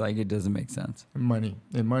 It's just like it doesn't make sense. Money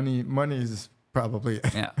is probably.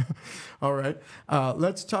 Yeah. All right.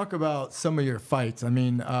 Let's talk about some of your fights.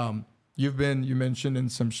 you mentioned in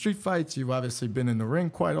some street fights. You've obviously been in the ring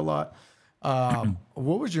quite a lot.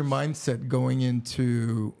 What was your mindset going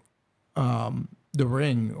into the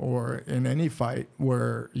ring or in any fight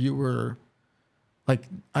where you were like,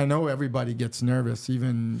 I know everybody gets nervous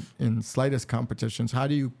even in slightest competitions. How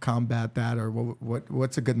do you combat that, or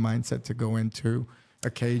what's a good mindset to go into a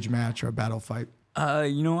cage match or a battle fight?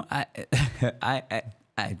 You know,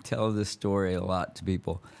 I tell this story a lot to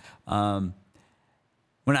people. When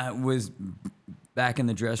I was back in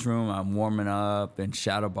the dress room, I'm warming up and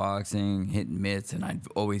shadow boxing, hitting mitts, and I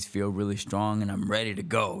always feel really strong and I'm ready to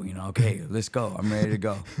go. You know, okay, let's go. I'm ready to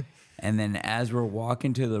go. And then as we're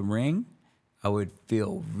walking to the ring, I would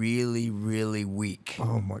feel really, really weak.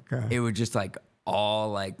 Oh my God. It would just like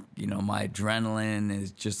all like, you know, my adrenaline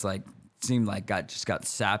is just like, seemed like just got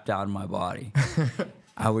sapped out of my body.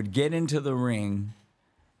 I would get into the ring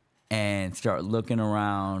and start looking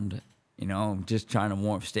around, you know, just trying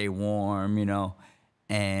to stay warm, you know.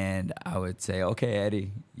 And I would say, okay,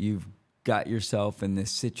 Eddie, you've got yourself in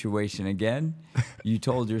this situation again. You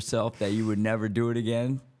told yourself that you would never do it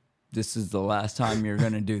again. This is the last time you're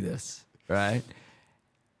going to do this, right?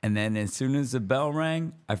 And then as soon as the bell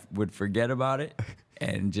rang, I would forget about it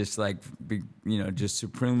and just like, be, you know, just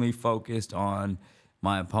supremely focused on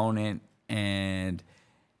my opponent. And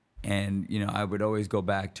you know, I would always go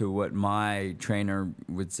back to what my trainer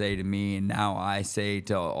would say to me, and now I say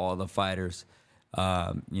to all the fighters,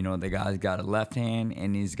 you know, the guy's got a left hand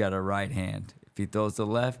and he's got a right hand. If he throws the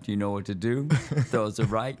left, you know what to do. If he throws the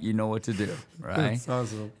right, you know what to do, right? That's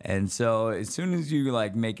awesome. And so as soon as you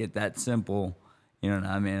like make it that simple, you know,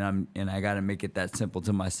 I mean, I got to make it that simple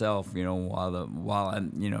to myself, you know, while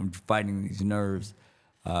I'm, you know, fighting these nerves.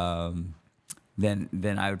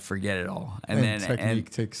 Then I would forget it all, and then technique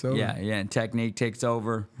takes over. Yeah, and technique takes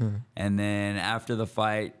over, and then after the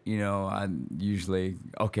fight, you know, I'm usually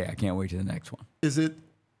okay. I can't wait to the next one. Is it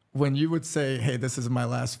when you would say, "Hey, this is my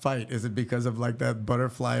last fight"? Is it because of like that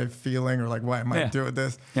butterfly feeling, or like, why am I doing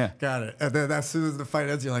this? Yeah, got it. And then as soon as the fight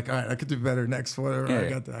ends, you're like, all right, I could do better next one. I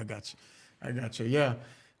got you. Yeah,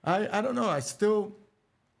 I don't know. I still.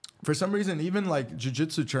 For some reason, even like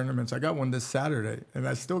jiu-jitsu tournaments, I got one this Saturday, and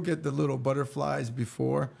I still get the little butterflies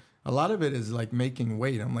before. A lot of it is like making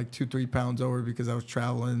weight. I'm like 2-3 pounds over because I was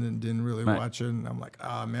traveling and didn't really watch it. And I'm like,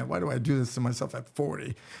 oh man, why do I do this to myself at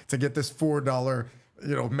 40 to get this $4,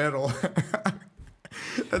 you know, medal?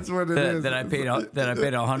 That's what it is. That I paid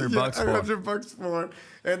 $100 for. $100 for,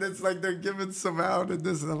 and it's like they're giving some out and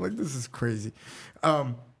this. And I'm like, this is crazy.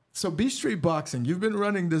 So B Street Boxing, you've been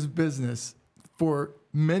running this business for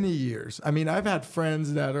many years. I mean, I've had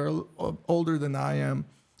friends that are older than I am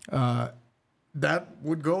that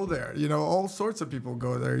would go there. You know, all sorts of people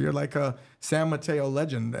go there. You're like a San Mateo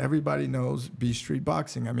legend. Everybody knows B Street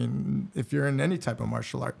Boxing. I mean, if you're in any type of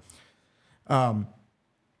martial art.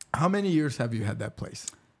 How many years have you had that place?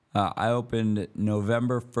 I opened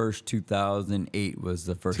November 1st, 2008 was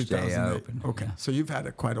the first day I opened. Okay, Yeah. So you've had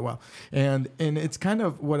it quite a while. And it's kind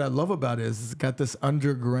of what I love about it is it's got this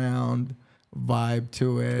underground vibe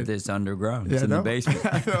to it. It's underground. It's in the basement.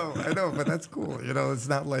 I know, but that's cool. You know, it's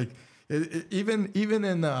not like even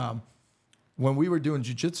in when we were doing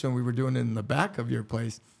jiu-jitsu and we were doing it in the back of your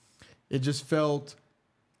place, it just felt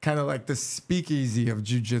kind of like the speakeasy of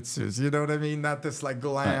jiu-jitsus. You know what I mean? Not this like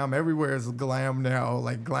glam. Everywhere is glam now,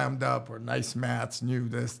 like glammed up or nice mats, new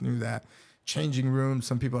this, new that. Changing rooms.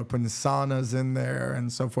 Some people are putting saunas in there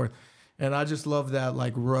and so forth. And I just love that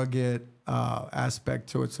like rugged aspect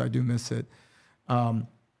to it. So I do miss it.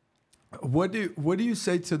 What do you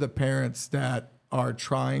say to the parents that are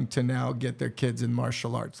trying to now get their kids in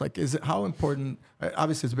martial arts? Like, how important?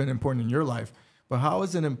 Obviously, it's been important in your life, but how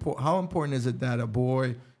important is it that a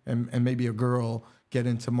boy and maybe a girl get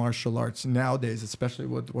into martial arts nowadays, especially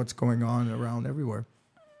with what's going on around everywhere?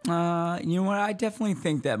 You know what? I definitely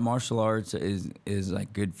think that martial arts is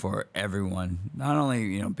like good for everyone. Not only,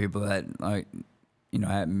 you know, people that like, you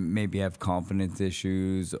know, maybe have confidence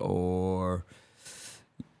issues or,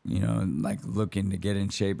 you know, like looking to get in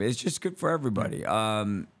shape. It's just good for everybody.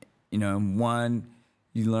 You know, one,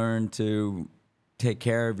 you learn to take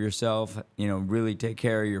care of yourself, you know, really take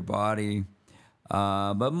care of your body.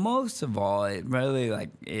 But most of all, it really like,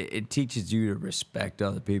 it teaches you to respect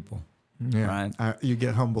other people. Yeah, right? You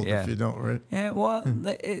get humbled if you don't, right? Yeah, well,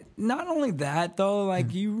 not only that, though,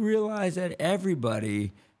 like you realize that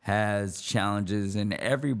everybody has challenges and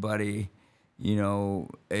everybody, you know,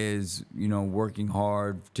 is, you know, working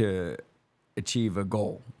hard to achieve a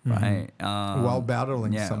goal, right? While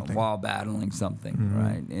battling something. While battling something,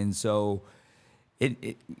 right? And so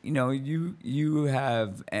you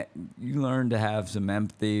learn to have some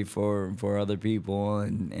empathy for other people,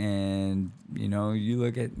 and you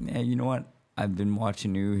look at, hey, you know what, I've been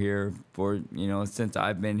watching you here for since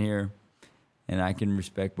I've been here, and I can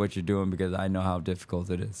respect what you're doing because I know how difficult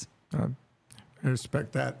it is. I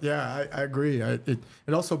respect that. Yeah, I agree. It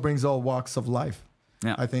also brings all walks of life.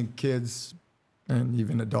 Yeah. I think kids and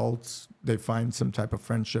even adults, they find some type of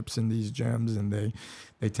friendships in these gyms, and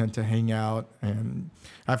they tend to hang out. And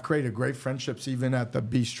I've created great friendships even at the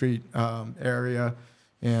B Street area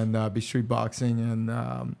and B Street Boxing. And,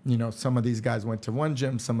 some of these guys went to one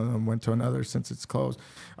gym, some of them went to another since it's closed.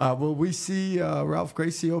 Will we see Ralph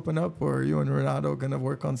Gracie open up, or are you and Renato going to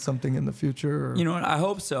work on something in the future? Or? You know what? I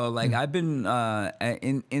hope so. Like, I've been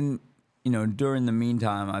during the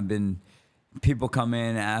meantime, I've been, people come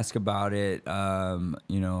in, ask about it. Renato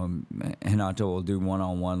will do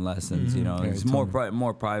one-on-one lessons. Mm-hmm. It's more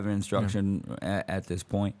private instruction at this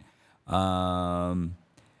point. I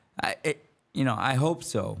hope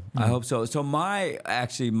so. Mm-hmm. I hope so. So my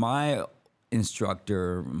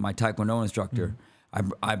instructor, my Taekwondo instructor,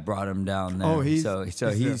 I brought him down there. Oh, he's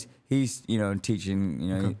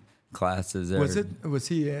teaching okay. classes there. Was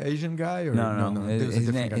he an Asian guy or no?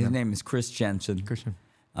 His name is Chris Jensen. Christian.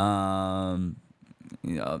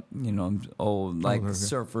 Old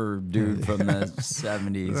surfer dude from the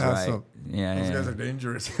 70s, right? So, those guys are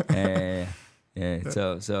dangerous. Yeah.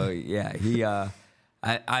 So he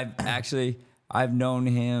I've known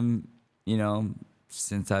him,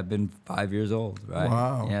 since I've been 5 years old, right?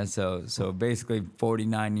 Wow. Yeah, so basically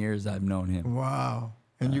 49 years I've known him. Wow.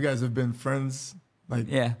 And you guys have been friends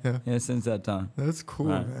yeah, since that time. That's cool,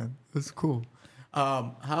 right. Man. That's cool.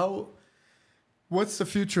 What's the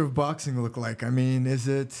future of boxing look like? I mean, is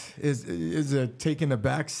it taking a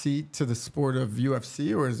back seat to the sport of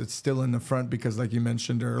UFC, or is it still in the front? Because like you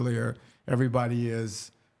mentioned earlier, everybody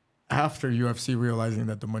is after UFC realizing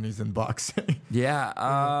that the money's in boxing.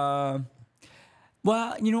 Yeah.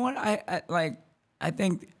 Well, you know what? I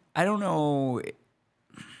think I don't know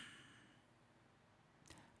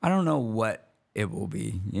what it will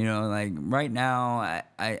be. Like right now,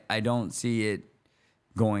 I don't see it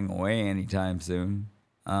going away anytime soon.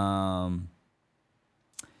 I'm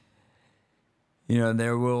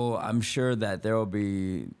sure that there will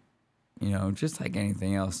be, just like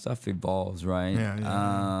anything else, stuff evolves, right?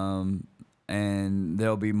 Yeah. And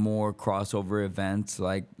there'll be more crossover events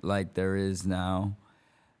like there is now.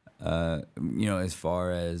 As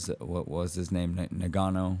far as what was his name,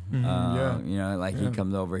 Nagano. Mm-hmm, he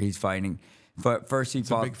comes over, he's fighting. First he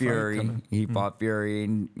fought Fury. He fought Fury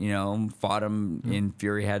and, fought him, and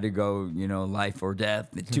Fury had to go, life or death,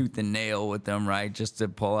 tooth and nail with them, right? Just to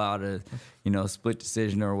pull out a, split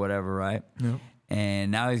decision or whatever, right? Yep.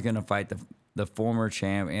 And now he's going to fight the former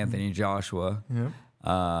champ, Anthony Joshua. Yep.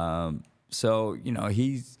 So,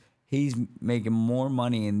 he's making more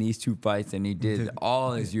money in these two fights than he did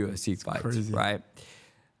all his UFC fights, crazy. Right?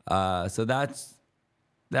 So that's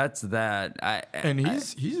that.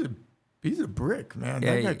 He's a brick, man.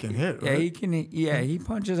 That guy can hit, right? Yeah, he can. Yeah, he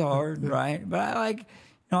punches hard, right? But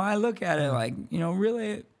I look at it like,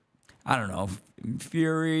 really, I don't know.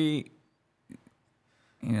 Fury,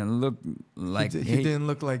 looked like he didn't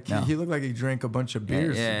look like he looked like he drank a bunch of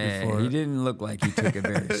beers before. He didn't look like he took it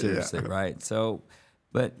very seriously, right? So,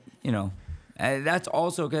 but that's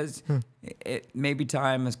also because maybe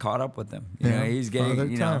time has caught up with him. He's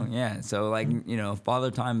getting, time. So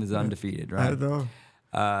Father Time is undefeated, right? I know.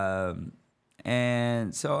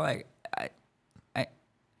 And so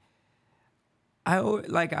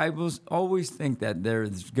I was always think that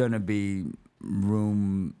there's gonna be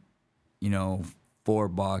room, for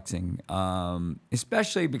boxing,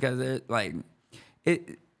 especially because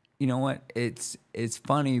it's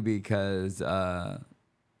funny because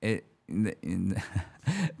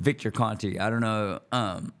Victor Conti, I don't know,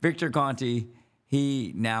 Victor Conti,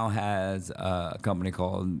 he now has a company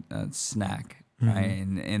called Snack. Mm-hmm. Right?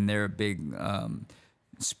 And they're a big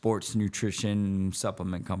sports nutrition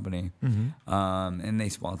supplement company. Mm-hmm. And they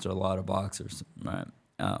sponsor a lot of boxers, right?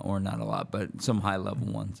 Or not a lot, but some high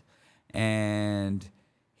level ones. And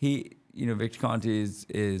he, Victor Conti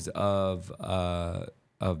is of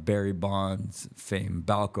Barry Bonds fame,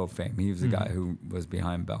 Balco fame. He was the guy who was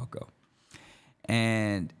behind Balco.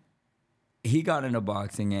 And he got into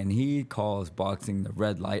boxing, and he calls boxing the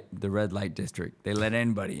red light district. They let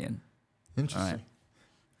anybody in. Interesting.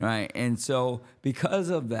 Right. And so because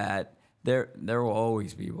of that, there will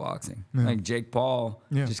always be boxing. Yeah. Like Jake Paul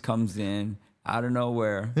just comes in out of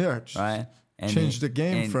nowhere. Yeah. Right. And changed the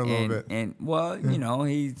game for a little bit. And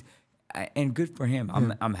and good for him.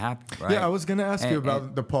 I'm happy, right? Yeah, I was gonna ask you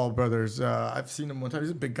about the Paul brothers. I've seen him one time.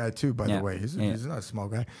 He's a big guy too, by the way. He's not a small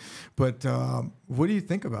guy. But what do you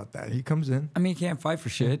think about that? He comes in. I mean, he can't fight for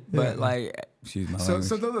shit, but like, excuse my language.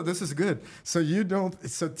 So no, this is good. So you don't.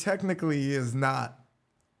 So technically, he is not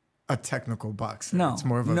a technical boxer. No, it's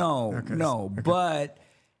more of a no. But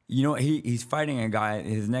you know, he's fighting a guy.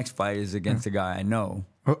 His next fight is against a guy I know.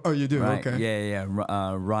 Oh, you do? Right? Okay. Yeah.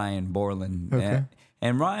 Ryan Borland. Okay.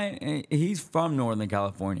 And Ryan, he's from Northern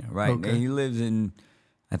California, right? Okay. And he lives in,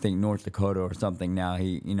 I think, North Dakota or something now.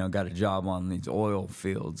 He, got a job on these oil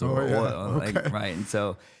fields or oil, Okay. like, right? And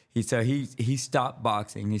so he stopped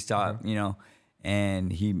boxing. He stopped,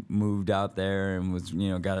 and he moved out there and was,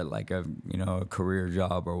 got a career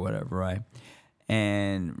job or whatever, right?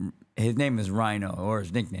 And his name is Rhino, or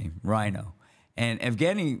his nickname, Rhino. And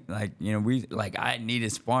Evgeny, I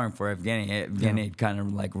needed sparring for Evgeny. Evgeny had kind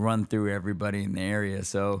of run through everybody in the area.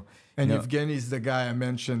 So, and Evgeny's the guy I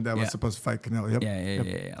mentioned that was supposed to fight Canelo. Yep.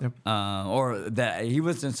 Yeah. Or that he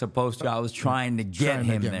wasn't supposed to. I was trying to get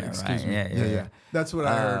him there, excuse right? me. Yeah. That's what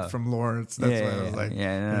I heard from Lawrence. That's why I was like,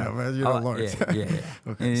 well, you know Lawrence. Okay.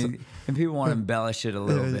 And people want to embellish it a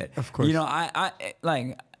little bit. Of course.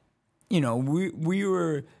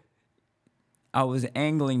 I was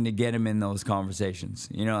angling to get him in those conversations.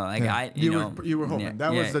 You were hoping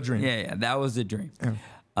that was the dream. Yeah, that was the dream.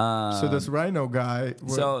 Yeah. So this Rhino guy.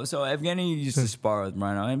 So Evgeny used to spar with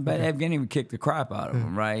Rhino, but Evgeny would kick the crap out of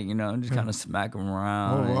him, right? Just kind of smack him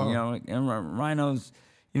around. Oh, wow. And Rhino's,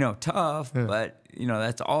 tough, but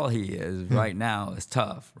that's all he is right now is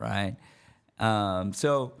tough, right? I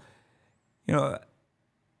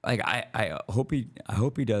hope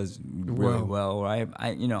he does really well, right?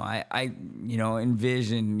 I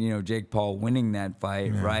envision Jake Paul winning that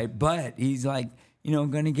fight, right? But he's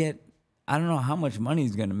gonna get, I don't know how much money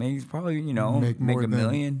he's gonna make. He's probably make $1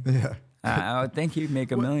 million. Yeah. I would think he'd make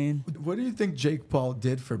 $1 million. What do you think Jake Paul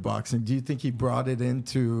did for boxing? Do you think he brought it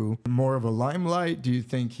into more of a limelight? Do you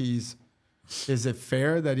think is it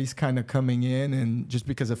fair that he's kind of coming in and just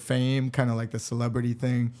because of fame, kind of like the celebrity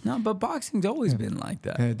thing? No, but boxing's always been like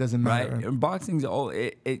that. Yeah, it doesn't matter. Right? Boxing's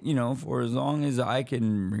for as long as I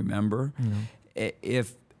can remember,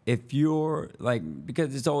 if you're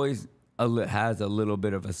because it's always has a little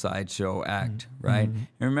bit of a sideshow act, right? And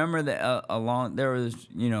remember that there was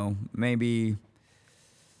maybe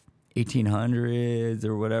 1800s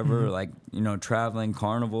or whatever, traveling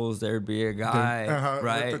carnals, there'd be a guy,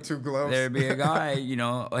 right? With the 2 gloves. There'd be a guy,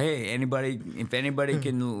 hey, if anybody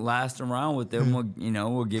can last around with them,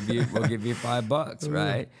 we'll give you $5,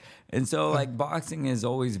 right? And so boxing has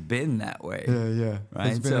always been that way. Yeah.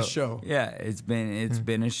 Right? It's been a show. Yeah, it's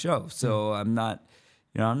been a show. So I'm not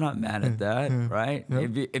mad at that, right?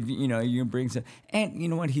 Yep. If you can bring some, and you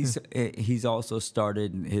know what, he's also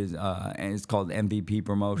started his and it's called MVP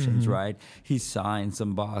Promotions, right? He's signed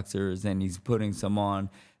some boxers and he's putting some on.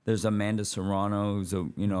 There's Amanda Serrano, who's a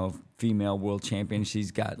female world champion.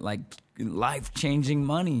 She's got life-changing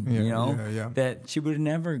money, that she would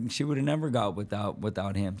have never got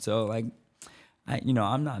without him. So I'm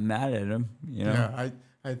not mad at him. Yeah,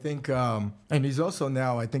 I think, and he's also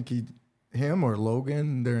now, I think him or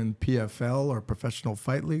Logan, they're in PFL or Professional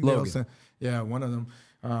Fight League. Logan. One of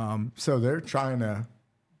them. So they're trying to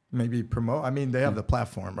maybe promote. I mean, they have the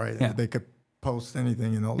platform, right? Yeah. They could post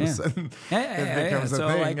anything, and all of a sudden it becomes a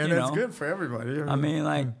thing, and it's good for everybody.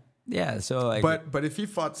 But if he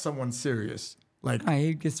fought someone serious,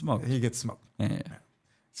 he'd get smoked. He gets smoked. Yeah.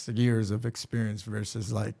 It's years of experience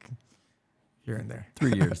versus here and there.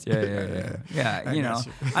 3 years. Yeah.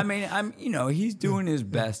 I mean, he's doing his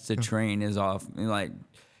best to train his off. I'm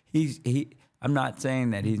not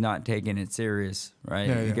saying that he's not taking it serious, right?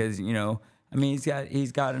 Yeah, because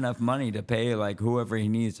he's got enough money to pay whoever he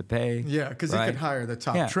needs to pay. Yeah, because right? he could hire the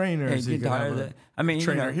top trainers. He could hire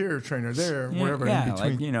trainer here, trainer there, wherever in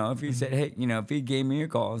between. If he said, hey, if he gave me a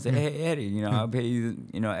call and said, hey, Eddie, I'll pay you,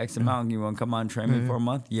 X amount. You want to come on and train me for a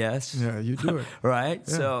month? Yes. Yeah, you do it. Right.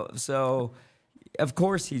 Yeah. So. Of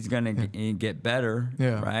course he's gonna get better,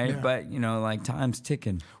 right? Yeah. But time's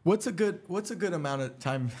ticking. What's a good amount of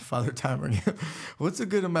time, Father Timer? What's a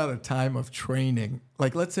good amount of time of training?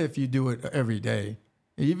 Let's say if you do it every day,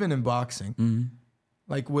 even in boxing,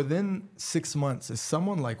 within 6 months, is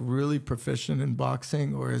someone really proficient in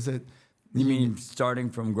boxing, or is it? You mean starting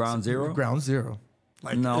from ground zero? Ground zero.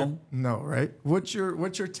 No, right? What's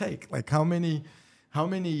your take? How many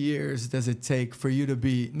years does it take for you to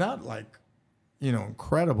be not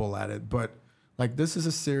incredible at it, but this is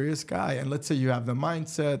a serious guy, and let's say you have the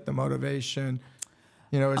mindset, the motivation.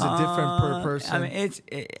 You know, is it different per person? I mean,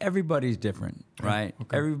 everybody's different, right?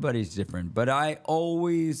 Okay. Everybody's different. But I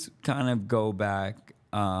always kind of go back.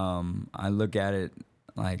 I look at it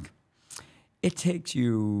like it takes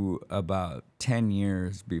you about 10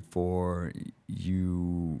 years before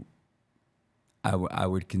I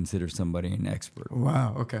would consider somebody an expert.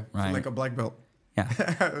 Wow. Okay. Right. So like a black belt. Yeah.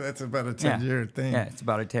 That's about a 10-year thing. Yeah, it's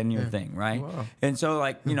about a 10-year thing, right? Wow. And so,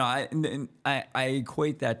 like, you know, I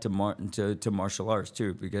equate that to martial arts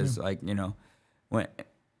too, because like, you know, when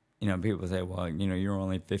people say, well, you know, you're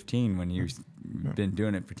only 15 when you've been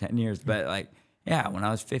doing it for 10 years, but like, yeah, when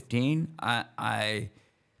I was 15, I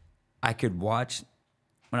could watch.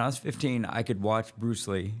 When I was 15, I could watch Bruce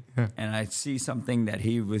Lee, and I'd see something that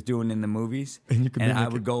he was doing in the movies, and I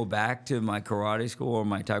would go back to my karate school or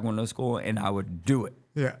my taekwondo school, and I would do it.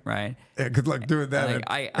 Yeah. Right. Yeah. Good luck doing that.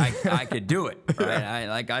 Like, I could do it.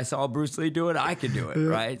 Right. I saw Bruce Lee do it. I could do it.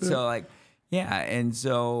 Right. Yeah. So like, yeah. And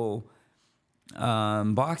so,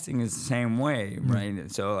 boxing is the same way. Right.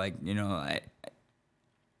 So like, you know,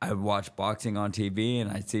 I would watch boxing on TV, and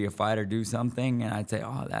I'd see a fighter do something, and I'd say,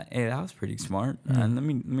 "Oh, that was pretty smart. And let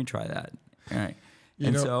me try that." All right.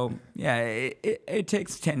 So yeah, it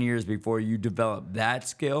takes 10 years before you develop that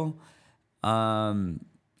skill.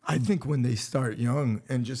 I think when they start young,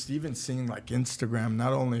 and just even seeing like Instagram,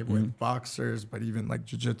 not only with boxers, but even like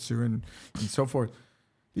jiu-jitsu and so forth.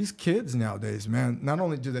 These kids nowadays, man, not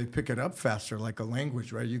only do they pick it up faster, like a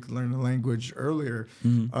language, right? You can learn a language earlier.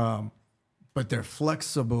 But they're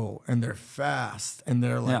flexible and they're fast and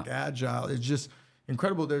they're like agile. It's just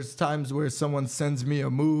incredible. There's times where someone sends me a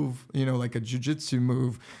move, you know, like a jiu-jitsu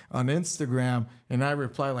move on Instagram, and I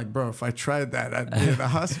reply like, bro, if I tried that, I'd be in the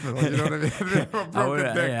hospital. You know what I mean?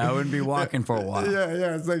 I wouldn't be walking for a while.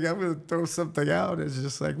 Yeah. It's like, I'm going to throw something out. It's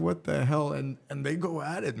just like, what the hell? And they go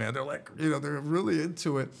at it, man. They're like, you know, they're really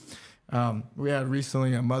into it. We had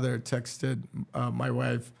recently a mother texted my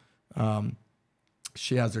wife,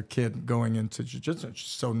 she has her kid going into jiu-jitsu.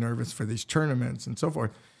 She's so nervous for these tournaments and so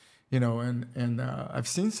forth, you know, and I've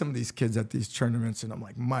seen some of these kids at these tournaments, and I'm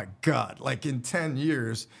like, my God, like in 10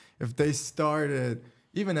 years, if they started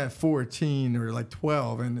even at 14 or like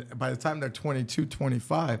 12, and by the time they're 22,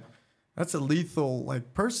 25, that's a lethal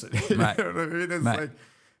like person. You know what I mean? It's like,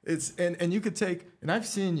 it's, and you could take, and I've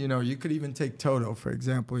seen, you know, you could even take Toto, for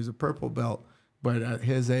example. He's a purple belt, but at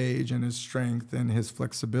his age and his strength and his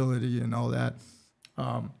flexibility and all that,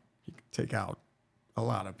 he could take out a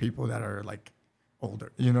lot of people that are like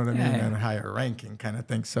older, you know what I mean, and higher ranking kind of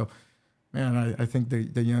thing. So, man, I think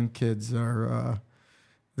the young kids are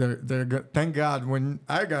they're good. Thank God when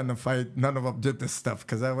I got in a fight, none of them did this stuff,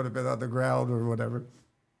 because I would have been on the ground or whatever.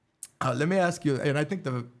 Let me ask you, and I think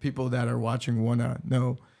the people that are watching want to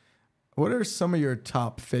know, what are some of your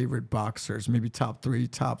top favorite boxers? Maybe top 3,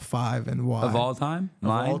 top 5, and why? Of all time?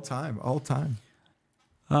 All time.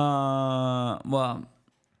 Well,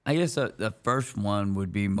 I guess the first one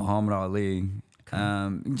would be Muhammad Ali,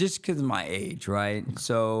 just because of my age, right? Okay.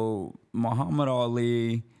 So Muhammad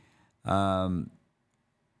Ali, you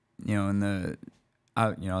know,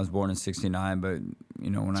 I was born in '69, but you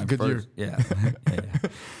know when it's I first,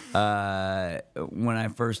 when I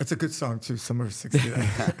first, it's a good song too, Summer of '69.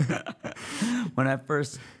 When I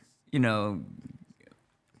first, you know,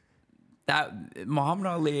 that Muhammad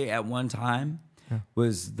Ali at one time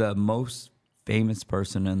was the most famous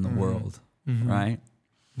person in the world, right?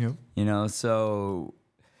 Yep. You know, so,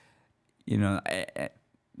 you know,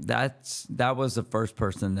 that was the first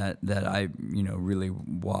person that I, you know, really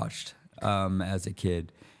watched as a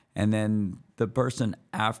kid. And then the person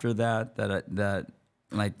after that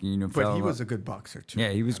like, you know, but he was a good boxer too. Yeah,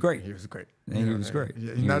 he was great. He was great. He was great.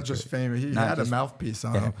 Yeah, not just famous. He had a mouthpiece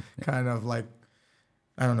on him, kind of like,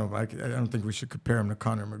 I don't know. Like, I don't think we should compare him to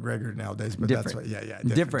Conor McGregor nowadays, but different. That's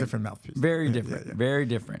different mouthpiece. Very different. Very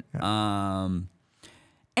different. Yeah.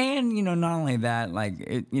 And you know, not only that,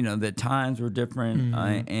 like you know, the times were different,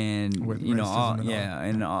 and with you know,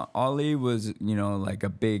 and Ali was, you know, like a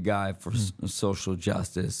big guy for social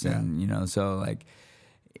justice, and you know, so like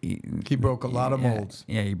he broke a lot of molds.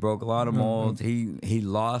 Yeah, he broke a lot of molds. He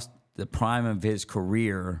lost the prime of his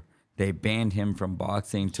career. They banned him from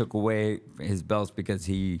boxing, took away his belts because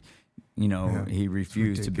he, you know, he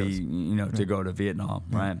refused to be, you know, to go to Vietnam,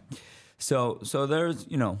 right? So there's,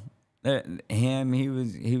 you know, him. He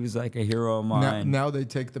was like a hero of mine. Now they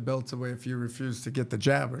take the belts away if you refuse to get the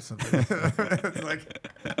jab or something. It's like,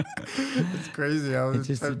 it's crazy how it's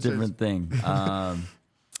just a different thing.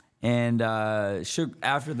 And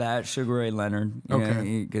after that, Sugar Ray Leonard,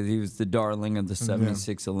 because he was the darling of the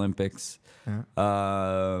 '76 Olympics.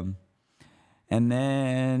 Yeah. And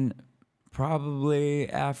then probably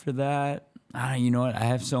after that, You know what? I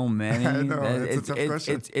have so many. I know, it's a tough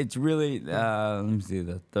question. It's really. Let me see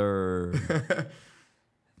the third.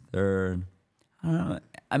 Third. I don't know.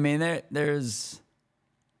 I mean, there's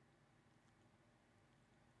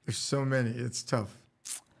so many. It's tough.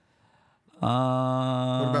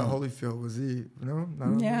 What What about Holyfield? Was he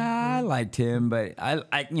not Yeah, I liked him, but I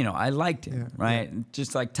liked him, right? Yeah.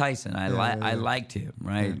 Just like Tyson, I liked him,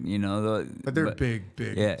 right? Yeah. But they're big,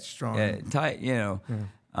 strong. Yeah, tight, Yeah.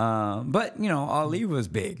 But Ali was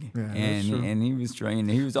big, Yeah, and he was trained.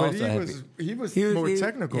 He was But also he was more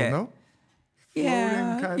technical, no?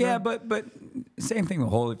 Yeah, but same thing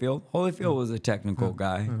with Holyfield. Holyfield was a technical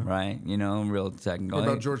guy, right? Real technical. What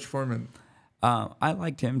about George Foreman? I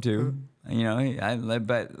liked him too. The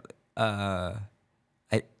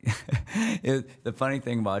funny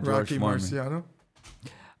thing about George Rocky Foreman. Marciano?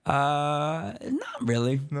 Not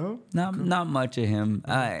really. No? Not much of him.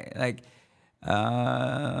 I'm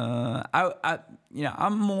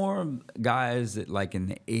more guys that like in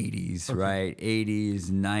the 80s, right?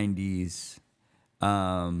 80s, 90s.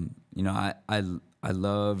 I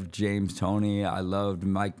loved James Toney. I loved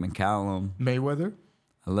Mike McCallum. Mayweather?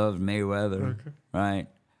 I loved Mayweather, right?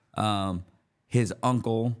 His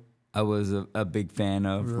uncle, I was a big fan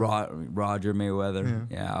of, Really? Roger Mayweather.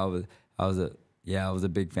 Yeah. I was a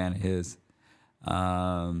big fan of his.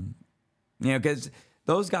 Because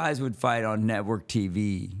those guys would fight on network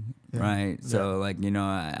TV, right? So I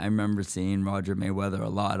remember seeing Roger Mayweather a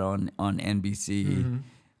lot on NBC.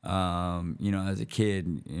 As a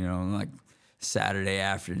kid, like Saturday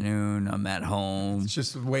afternoon, I'm at home. It's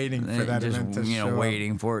just waiting for that event to show.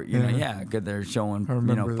 Waiting for it. Because they're showing,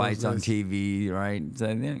 fights on TV, right?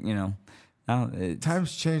 So, now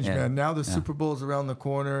times change, man. Now the Super Bowl's around the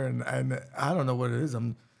corner, and I don't know what it is.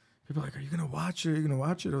 People are like, are you going to watch it? Are you going to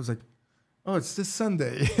watch it? I was like, oh, it's this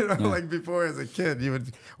Sunday. Like before as a kid, you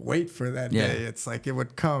would wait for that day. It's like it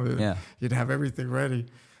would come. You'd have everything ready.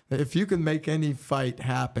 If you could make any fight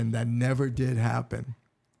happen that never did happen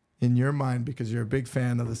in your mind because you're a big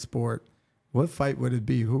fan of the sport, what fight would it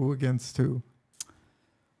be? Who against who?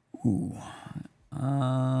 Ooh.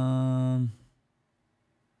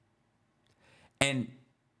 And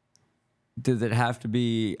does it have to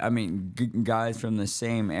be, guys from the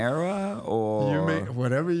same era or?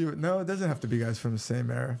 No, it doesn't have to be guys from the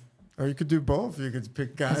same era. Or you could do both. You could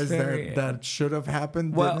pick guys that should have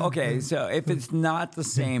happened. Well, okay. So if it's not the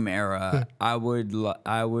same era, I would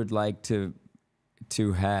like to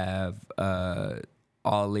have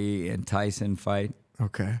Ali and Tyson fight.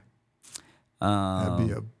 Okay. That'd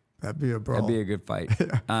be a brawl. That'd be a good fight.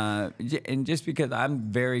 And just because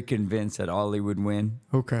I'm very convinced that Ali would win.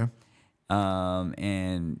 Okay.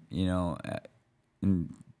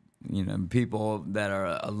 People that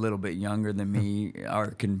are a little bit younger than me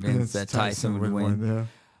are convinced that Tyson would win.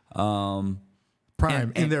 In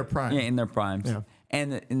their prime. Yeah, in their primes. Yeah.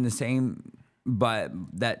 And in the same, but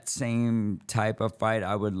that same type of fight,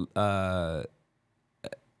 I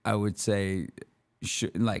would say,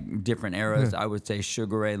 like different eras. I would say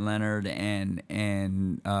Sugar Ray Leonard and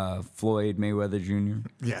Floyd Mayweather Jr.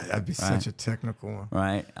 Yeah, that'd be such a technical one.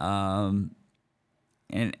 Right.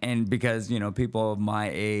 And because, people of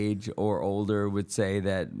my age or older would say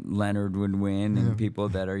that Leonard would win, and people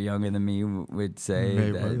that are younger than me would say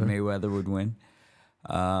that Mayweather would win.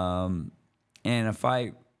 And a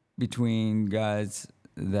fight between guys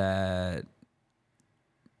that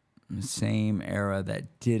same era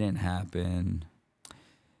that didn't happen.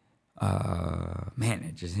 Man,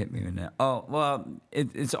 it just hit me with that. Oh, well,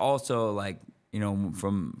 it's also like,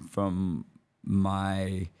 from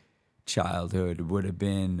my childhood would have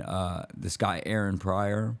been this guy Aaron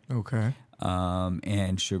Pryor,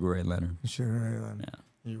 and Sugar Ray Leonard. Yeah,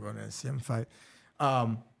 you want to see him fight.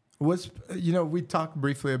 We talked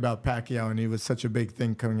briefly about Pacquiao, and he was such a big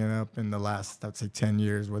thing coming up in the last, I'd say, 10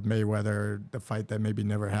 years with Mayweather, the fight that maybe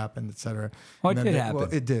never happened, et cetera. Well, it did happen. Well,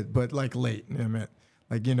 it did, but like late.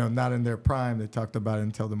 Not in their prime. They talked about it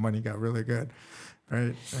until the money got really good.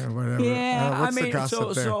 Right, or whatever. Yeah, What's the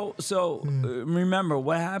gossip there? Remember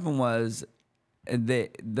what happened was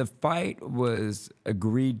the fight was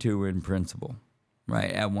agreed to in principle,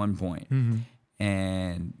 right? At one point.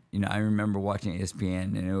 And I remember watching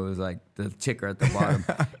ESPN, and it was like the ticker at the bottom: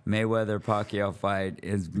 Mayweather Pacquiao fight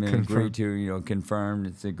has been agreed to, confirmed.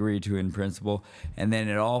 It's agreed to in principle, and then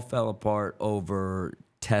it all fell apart over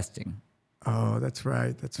testing. Oh, that's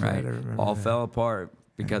right. I remember. All fell apart.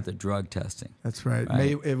 Because of drug testing. That's right.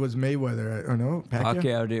 It was Mayweather. Oh no,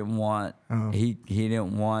 Pacquiao didn't want. He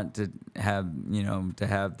didn't want to have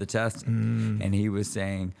the testing, and he was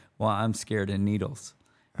saying, "Well, I'm scared of needles,"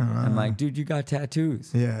 I'm like, dude, you got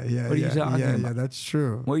tattoos. Yeah, yeah, What are you yeah, talking yeah, about? yeah, that's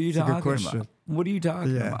true. What are you It's a good talking question. about? What are you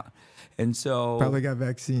talking about? And so Probably got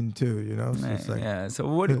vaccine too, you know? So it's like, yeah. So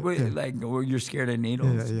what like, well, you're scared of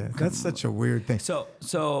needles? yeah. That's such a weird thing. So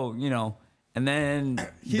you know, and then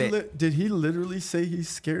Did he literally say he's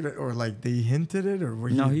scared or like they hinted it or were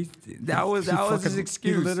no, you? that was his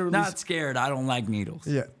excuse. Literally Not scared. I don't like needles.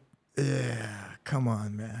 Yeah. Come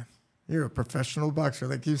on, man. You're a professional boxer,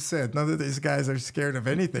 like you said. None of these guys are scared of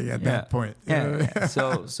anything at that point. Yeah.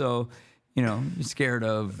 So, you know, you're scared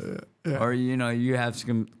of, or you know, you have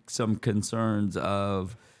some concerns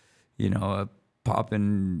of, you know,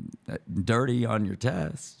 popping dirty on your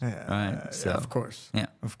test. Right. So of course. Yeah.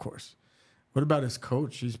 Of course. What about his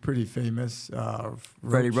coach? He's pretty famous.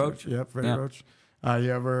 Freddie Roach. Yep, Freddie Roach.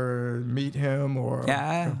 You ever meet him or?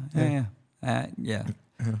 Yeah. I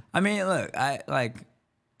mean, look,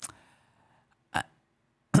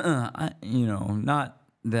 you know, not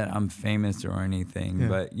that I'm famous or anything,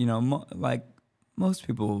 but you know, like most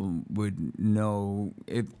people would know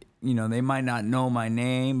if, you know, they might not know my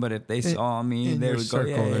name, but if they saw me, they would go,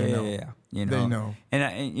 yeah. You know, they know.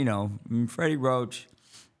 And you know, Freddie Roach.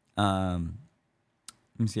 Let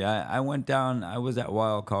me see. I went down. I was at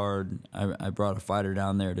Wild Card. I brought a fighter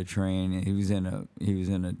down there to train. He was in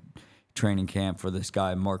a training camp for this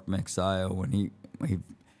guy Mark Mexio when he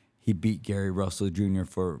beat Gary Russell Jr.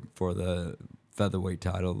 for the featherweight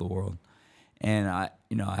title of the world. And I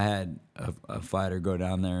had a fighter go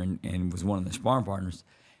down there and was one of the sparring partners.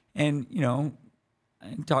 And, you know,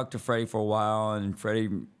 I talked to Freddie for a while, and Freddie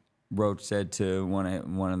Roach said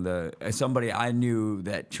to somebody I knew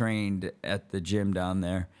that trained at the gym down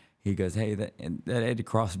there, he goes, hey, that Eddie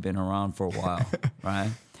Croft's been around for a while,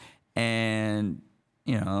 right? And,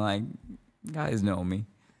 you know, like, guys know me,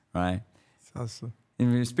 right? That's awesome. And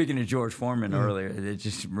we were speaking to George Foreman earlier, it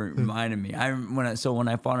just reminded me. When I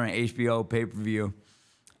fought on an HBO pay-per-view,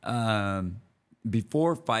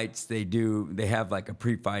 before fights they have like a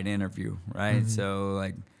pre-fight interview, right? So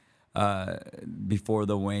like before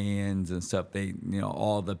the weigh-ins and stuff, they, you know,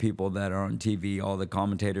 all the people that are on TV, all the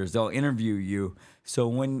commentators, they'll interview you.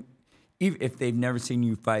 So if they've never seen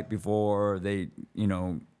you fight before,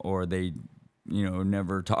 or they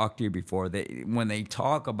never talked to you before, when they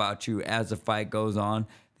talk about you as the fight goes on,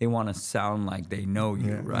 they want to sound like they know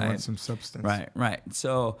you, right? They want some substance. Right.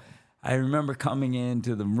 So I remember coming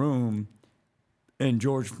into the room and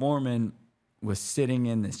George Foreman was sitting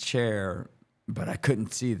in this chair, but I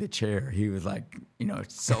couldn't see the chair. He was like, you know,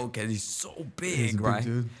 because he's so big, He's a big right?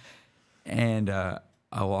 dude. And I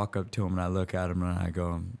walk up to him and I look at him and I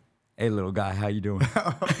go, hey, little guy, how you doing?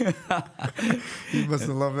 He must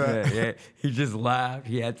have loved that. Yeah. He just laughed.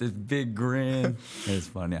 He had this big grin. It's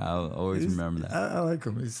funny. I'll always remember that. I like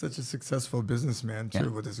him. He's such a successful businessman,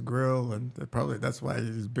 too, with his grill. And probably that's why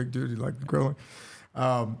he's a big dude. He likes grilling.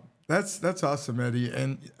 That's awesome, Eddie.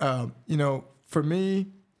 And, you know, for me,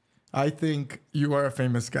 I think you are a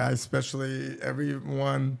famous guy, especially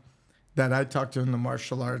everyone that I talk to in the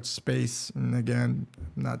martial arts space. And again,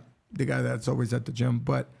 I'm not the guy that's always at the gym,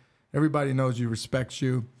 but everybody knows you, respects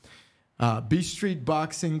you. B Street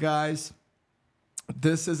Boxing, guys.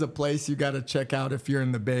 This is a place you got to check out if you're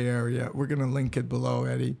in the Bay Area. We're going to link it below,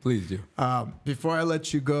 Eddie. Please do. Before I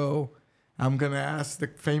let you go, I'm going to ask the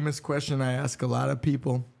famous question I ask a lot of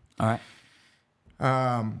people. All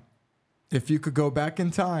right. If you could go back in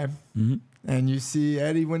time and you see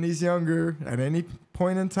Eddie when he's younger at any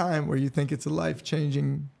point in time where you think it's a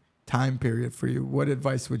life-changing time period for you, what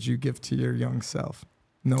advice would you give to your young self,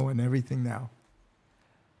 knowing everything now?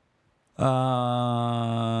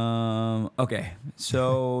 Okay,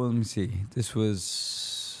 so let me see. This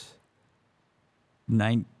was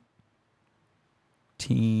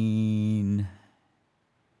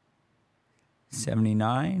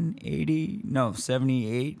 1979, 80, no,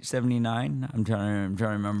 78, 79. I'm trying to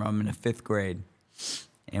remember. I'm in the 5th grade,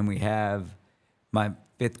 and we have my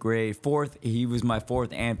 5th grade, he was my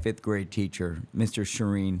 4th and 5th grade teacher, Mr.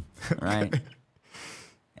 Shireen, right?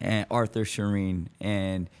 And Arthur Shireen,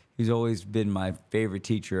 and he's always been my favorite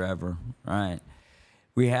teacher ever, right?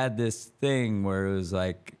 We had this thing where it was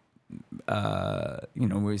like,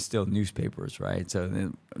 we're still newspapers, right?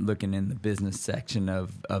 So looking in the business section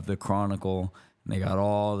of the Chronicle, and they got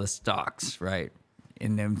all the stocks, right?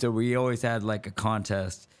 And then so we always had like a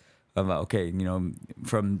contest of,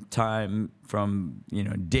 from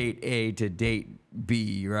date A to date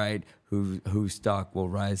B, right? Whose stock will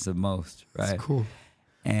rise the most, right? That's cool.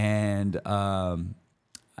 And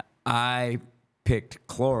I picked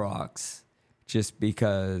Clorox just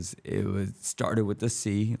because started with a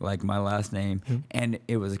C, like my last name, and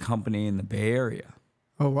it was a company in the Bay Area.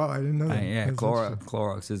 Oh, wow. I didn't know that. Yeah,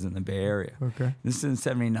 Clorox is in the Bay Area. Okay. This is in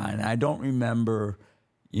 79. I don't remember,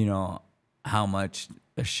 how much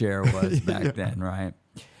a share was back then, right?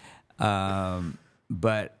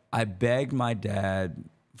 But I begged my dad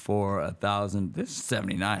for $1,000. This is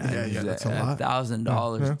 79. Yeah, that's a lot.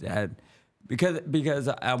 $1,000, Dad, because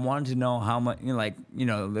I wanted to know how much.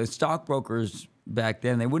 The stockbrokers back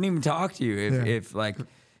then, they wouldn't even talk to you if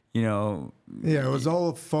Yeah, it was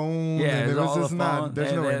all phone. Yeah, and it was all just phone.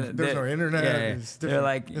 There's no internet. Yeah, they're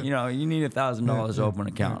like, you need $1,000 to open an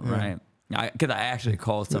account, right? Because I actually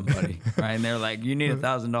called somebody, right? And they're like, you need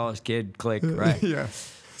 $1,000, kid. Click, right? Yeah.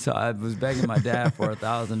 So I was begging my dad for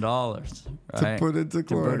 $1,000, right? To put into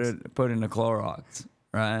Clorox. To put into Clorox,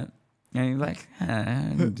 right? And he's like,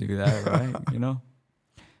 I didn't do that, right?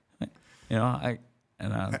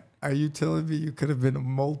 Are you telling me you could have been a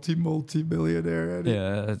multi-millionaire, Eddie?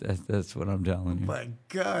 Yeah, that's what I'm telling you. My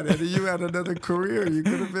God, Eddie, you had another career. You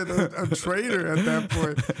could have been a trader at that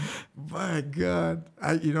point. My God.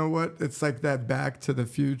 You know what? It's like that Back to the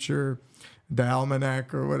Future, the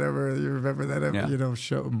Almanac or whatever. You remember that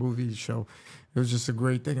movie show? It was just a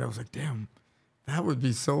great thing. I was like, damn, that would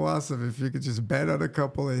be so awesome if you could just bet on a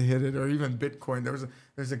couple and hit it, or even Bitcoin.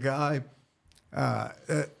 There's a guy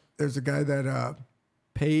that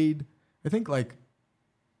paid, I think, like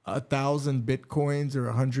 1,000 Bitcoins or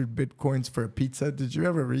 100 Bitcoins for a pizza. Did you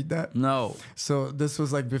ever read that? No. So this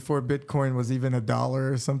was like before Bitcoin was even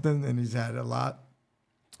 $1 or something, and he's had a lot.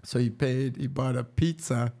 So he bought a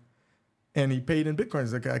pizza, and he paid in Bitcoin.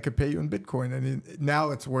 He's like, I could pay you in Bitcoin. And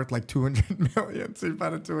now it's worth like $200 million. So he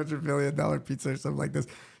bought a $200 million pizza or something like this.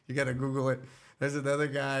 You got to Google it. There's another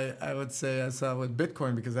guy I would say I saw with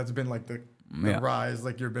Bitcoin, because that's been like the rise,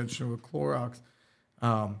 like you're mentioning with Clorox.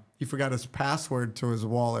 He forgot his password to his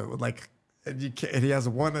wallet. And he has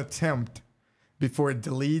one attempt before it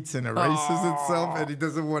deletes and erases itself, and he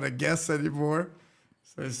doesn't want to guess anymore.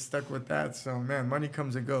 So he's stuck with that. So, man, money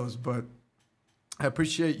comes and goes. But I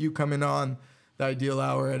appreciate you coming on the Ideal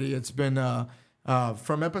Hour, Eddie. It's been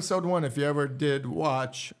from episode 1, if you ever did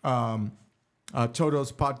watch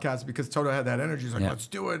Toto's podcast, because Toto had that energy. He's like, let's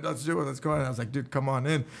do it, let's go on. And I was like, dude, come on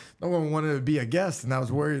in. No one wanted to be a guest, and I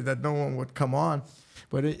was worried that no one would come on.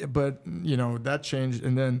 But that changed.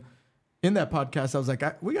 And then in that podcast, I was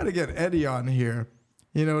like, we got to get Eddie on here.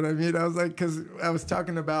 You know what I mean? I was like, because I was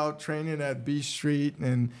talking about training at B Street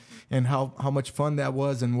and how much fun that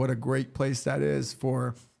was, and what a great place that is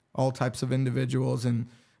for all types of individuals, and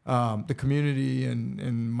the community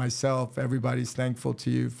and myself. Everybody's thankful to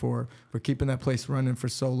you for keeping that place running for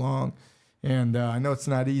so long. And I know it's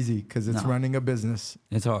not easy, because it's running a business.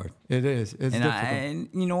 It's hard. It is. It's difficult. And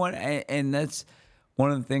you know what? And that's one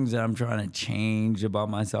of the things that I'm trying to change about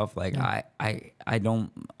myself. Like I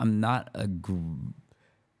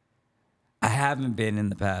haven't been in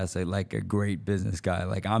the past like a great business guy.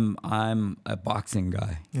 Like I'm a boxing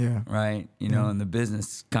guy. Yeah. Right. And the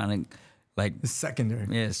business kind of like it's secondary.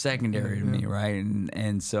 Yeah, secondary to me, right?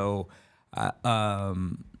 And so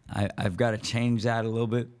I've got to change that a little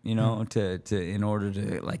bit, to in order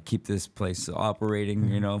to like keep this place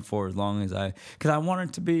operating, for as long as because I want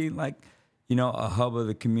it to be like, a hub of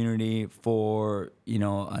the community for,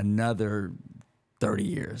 another 30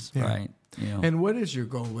 years, right? And what is your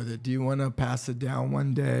goal with it? Do you want to pass it down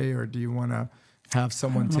one day, or do you want to have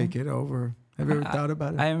someone take it over? Have you ever thought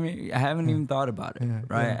about it? I haven't even thought about it,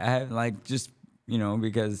 right? I have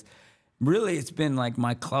because really it's been like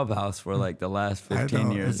my clubhouse for like the last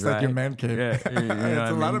 15 years, it's right? Like your man cave. Yeah,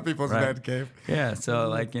 it's a lot of people's man cave. Yeah,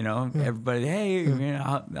 so everybody, hey,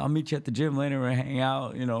 I'll meet you at the gym later, we'll hang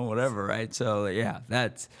out, whatever, right? So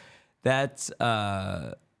that's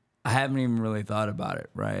I haven't even really thought about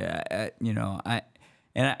it, right?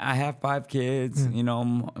 I have 5 kids,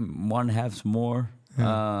 want to have some more.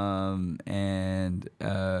 Are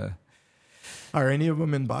any of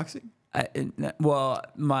them in boxing?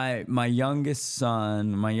 My youngest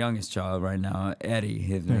child right now, Eddie,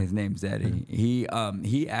 his name's Eddie. He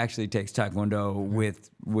actually takes Taekwondo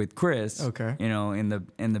with Chris. Okay. In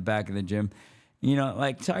the back of the gym.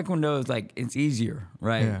 Like Taekwondo is like, it's easier,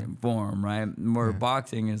 right? For him, right? Where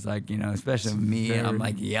boxing is like, especially with me, I'm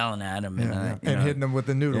like yelling at him and hitting him with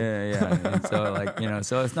the noodle. Yeah. And so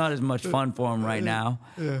so it's not as much fun for him right now.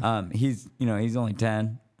 He's only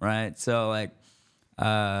 10, right? So like,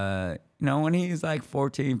 when he's like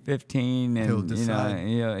 14, 15, and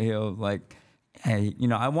he'll like, hey,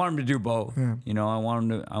 I want him to do both. Yeah. I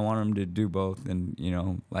want him to do both,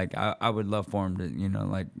 and like I would love for him to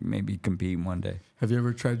like maybe compete one day. Have you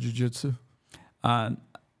ever tried jiu-jitsu? No,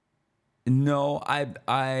 no.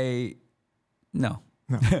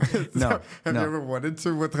 No. No. Have no. you ever wanted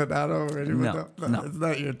to with Renato or anyone? No. It's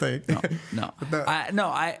not your thing. No.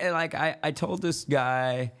 No. I told this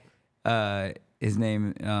guy, his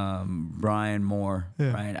name Brian Moore,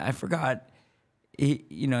 right? I forgot.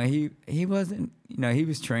 He wasn't, he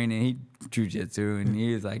was training, jujitsu, and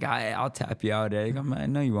he was like, I'll tap you out, Eddie. I'm like,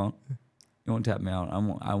 no, you won't. You won't tap me out.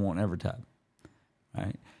 I won't ever tap.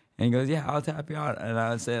 Right? And he goes, yeah, I'll tap you out. And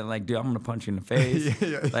I said, like, dude, I'm gonna punch you in the face.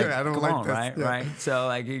 Like, I don't come like on, this. right? Yeah. Right? So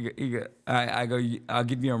like, I go, I'll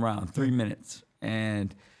give you a round, 3 minutes,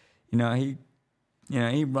 and he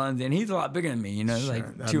runs, and he's a lot bigger than me. Sure,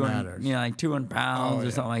 like that 200, matters. like 200 pounds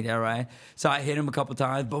or something like that, right? So I hit him a couple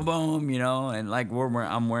times, boom, boom, and like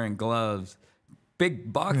I'm wearing gloves,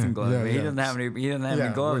 big boxing gloves. But he doesn't have any. He doesn't have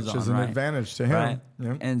any gloves which on, is an right? advantage to him. Right?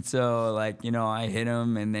 Yeah. And so like I hit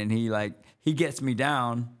him, and then he gets me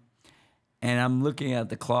down. And I'm looking at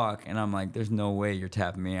the clock, and I'm like, "There's no way you're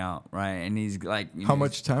tapping me out, right?" And he's like, How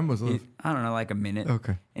much time was left? I don't know, like a minute.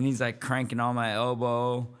 Okay. And he's like cranking on my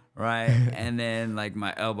elbow, right? And then like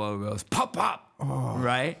my elbow goes pop, pop,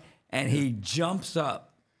 right? And he jumps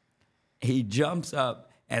up.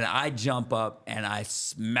 And I jump up, and I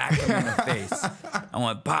smack him in the face. I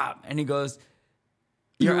went pop, and he goes,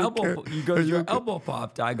 "Your elbow." He goes, "Your elbow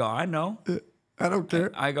popped." I go, "I know." I don't care.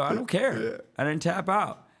 I go, "I don't care. I didn't tap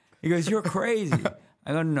out." He goes, "You're crazy."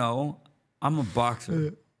 I go, "No, I'm a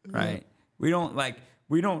boxer, right? We don't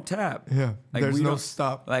tap. Yeah, like, there's we no don't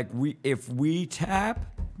stop. Like if we tap,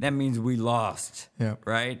 that means we lost. Yeah,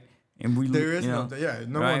 right. And there is no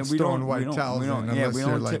right? one's throwing white towels in unless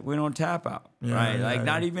you're like we don't tap out, Yeah, right? yeah, like yeah.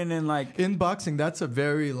 not even in like in boxing. That's a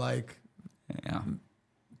very like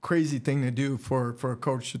crazy thing to do for a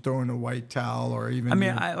coach to throw in a white towel or even. I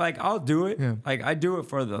mean, I'll do it. Yeah. Like I do it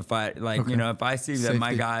for the fight. Like if I see that my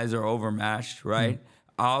Safety. guys are overmatched, right?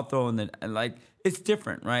 I'll throw in the it's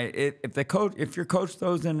different, right? If your coach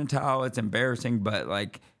throws in a towel, it's embarrassing, but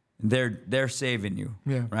like they're saving you,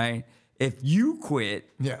 right? If you quit,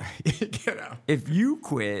 get out. If you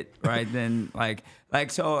quit, right, then I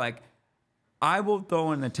will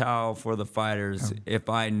throw in the towel for the fighters if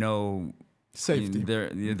I know. Safety.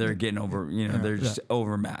 They're getting over, they're just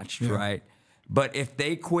overmatched, right? But if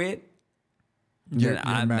they quit, then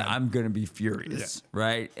I'm gonna be furious,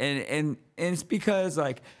 right? And it's because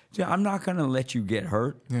I'm not gonna let you get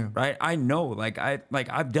hurt, right? I know,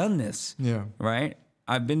 I've done this, right?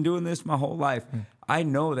 I've been doing this my whole life. I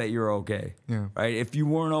know that you're okay, right? If you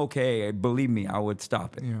weren't okay, believe me, I would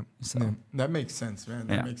stop it. That makes sense, man.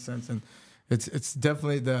 That makes sense, and it's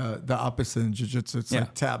definitely the opposite in jiu-jitsu. It's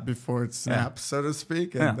like tap before it snaps, so to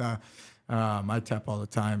speak. And I tap all the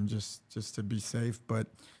time just to be safe. But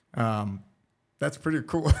that's pretty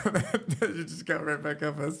cool. You just got right back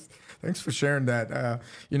up. Thanks for sharing that.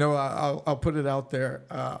 I'll put it out there.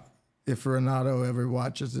 If Renato ever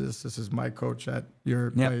watches this is my coach at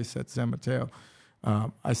your place at San Mateo.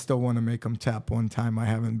 I still want to make him tap one time. I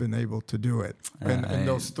haven't been able to do it in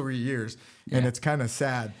those 3 years. And it's kind of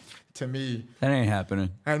sad to me. That ain't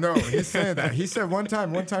happening. I know. He's saying that. He said one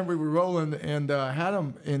time we were rolling and had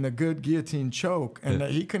him in a good guillotine choke, and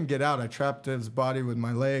he couldn't get out. I trapped his body with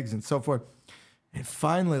my legs and so forth. And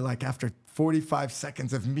finally, after 45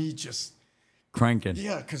 seconds of me just cranking.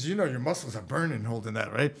 Yeah, because your muscles are burning holding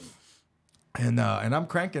that, right? And I'm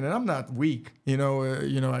cranking, and I'm not weak. I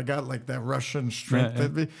got that Russian strength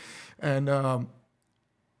in me. And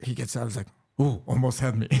he gets out. I was like, "Ooh, almost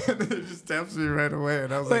had me." And he just taps me right away.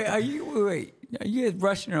 And I was Are you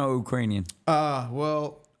Russian or Ukrainian?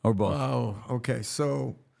 Well, or both. Oh, okay.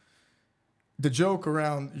 So the joke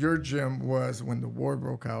around your gym was when the war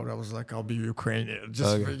broke out, I was like, "I'll be Ukrainian,"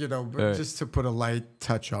 just just to put a light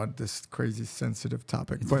touch on this crazy sensitive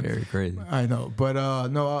topic. It's very crazy. I know, but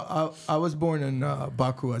no, I was born in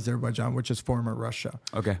Baku, Azerbaijan, which is former Russia.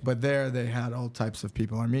 Okay. But there they had all types of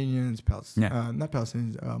people: Armenians, not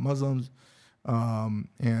Palestinians, Muslims,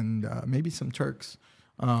 and maybe some Turks.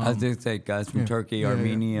 I was going to say guys from Turkey,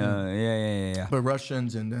 Armenia, yeah. But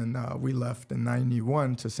Russians, and then we left in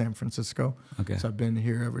 '91 to San Francisco. Okay. So I've been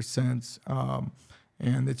here ever since,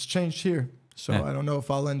 and it's changed here. So I don't know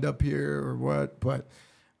if I'll end up here or what, but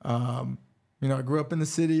I grew up in the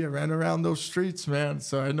city. I ran around those streets, man.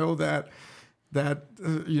 So I know that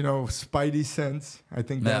spidey sense. I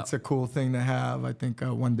think that's a cool thing to have. I think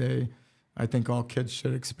one day, all kids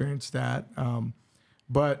should experience that.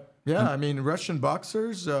 But I mean, Russian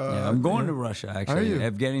boxers. I'm going to Russia, actually. Are you?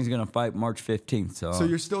 Evgeny's going to fight March 15th. So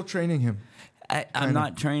you're still training him? I'm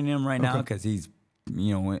not training him right now because he's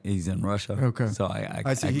in Russia. Okay. So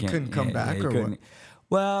I see. He couldn't come back or what?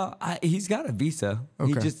 Well, he's got a visa.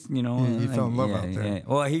 He Okay. just, He fell in love out there. Yeah.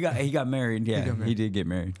 Well, he got married. Yeah, he did get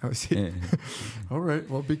married. Oh, see. Yeah. All right.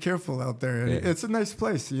 Well, be careful out there. Yeah. It's a nice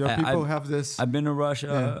place. People have this. I've been to Russia.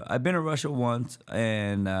 Yeah. I've been to Russia once,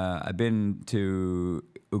 and I've been to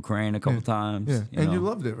Ukraine a couple times. Yeah. And you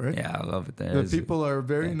loved it, right? Yeah, I love it there. The people are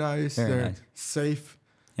very nice. very They're nice. safe.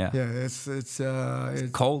 Yeah. Yeah.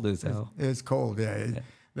 It's Cold as hell. It's cold. Yeah.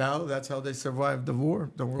 Now that's how they survived the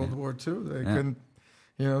war, the World War II. They couldn't.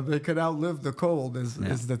 They could outlive the cold is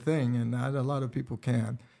the thing, and not a lot of people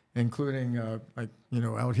can, including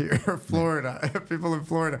out here, Florida. People in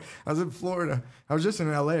Florida. I was in Florida. I was just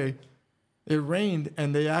in LA. It rained,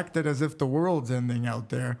 and they acted as if the world's ending out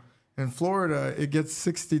there. In Florida, it gets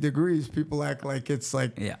 60 degrees. People act like it's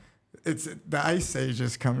it's the ice age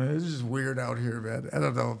is coming. It's just weird out here, man. I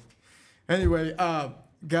don't know. Anyway,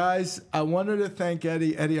 guys, I wanted to thank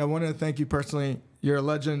Eddie. Eddie, I wanted to thank you personally. You're a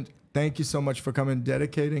legend. Thank you so much for coming,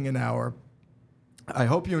 dedicating an hour. I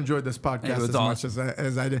hope you enjoyed this podcast as much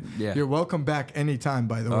as I did. Yeah. You're welcome back anytime,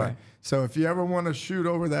 by the way. Right. So if you ever want to shoot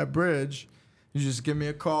over that bridge, you just give me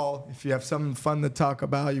a call. If you have something fun to talk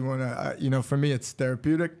about, you want to, for me, it's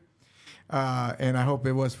therapeutic. And I hope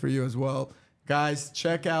it was for you as well. Guys,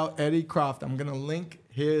 check out Eddie Croft. I'm going to link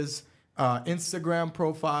his Instagram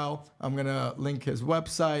profile. I'm going to link his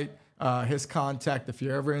website, his contact. If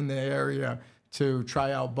you're ever in the area to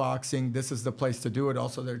try out boxing, this is the place to do it.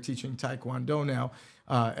 Also, they're teaching Taekwondo now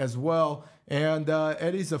as well. And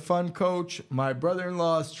Eddie's a fun coach. My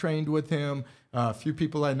brother-in-law is trained with him. A few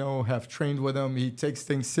people I know have trained with him. He takes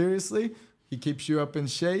things seriously. He keeps you up in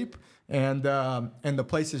shape. And the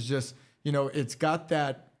place is just, it's got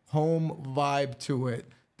that home vibe to it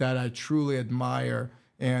that I truly admire.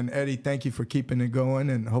 And Eddie, thank you for keeping it going.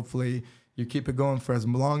 And hopefully you keep it going for as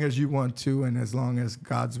long as you want to and as long as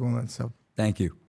God's willing. So Thank you.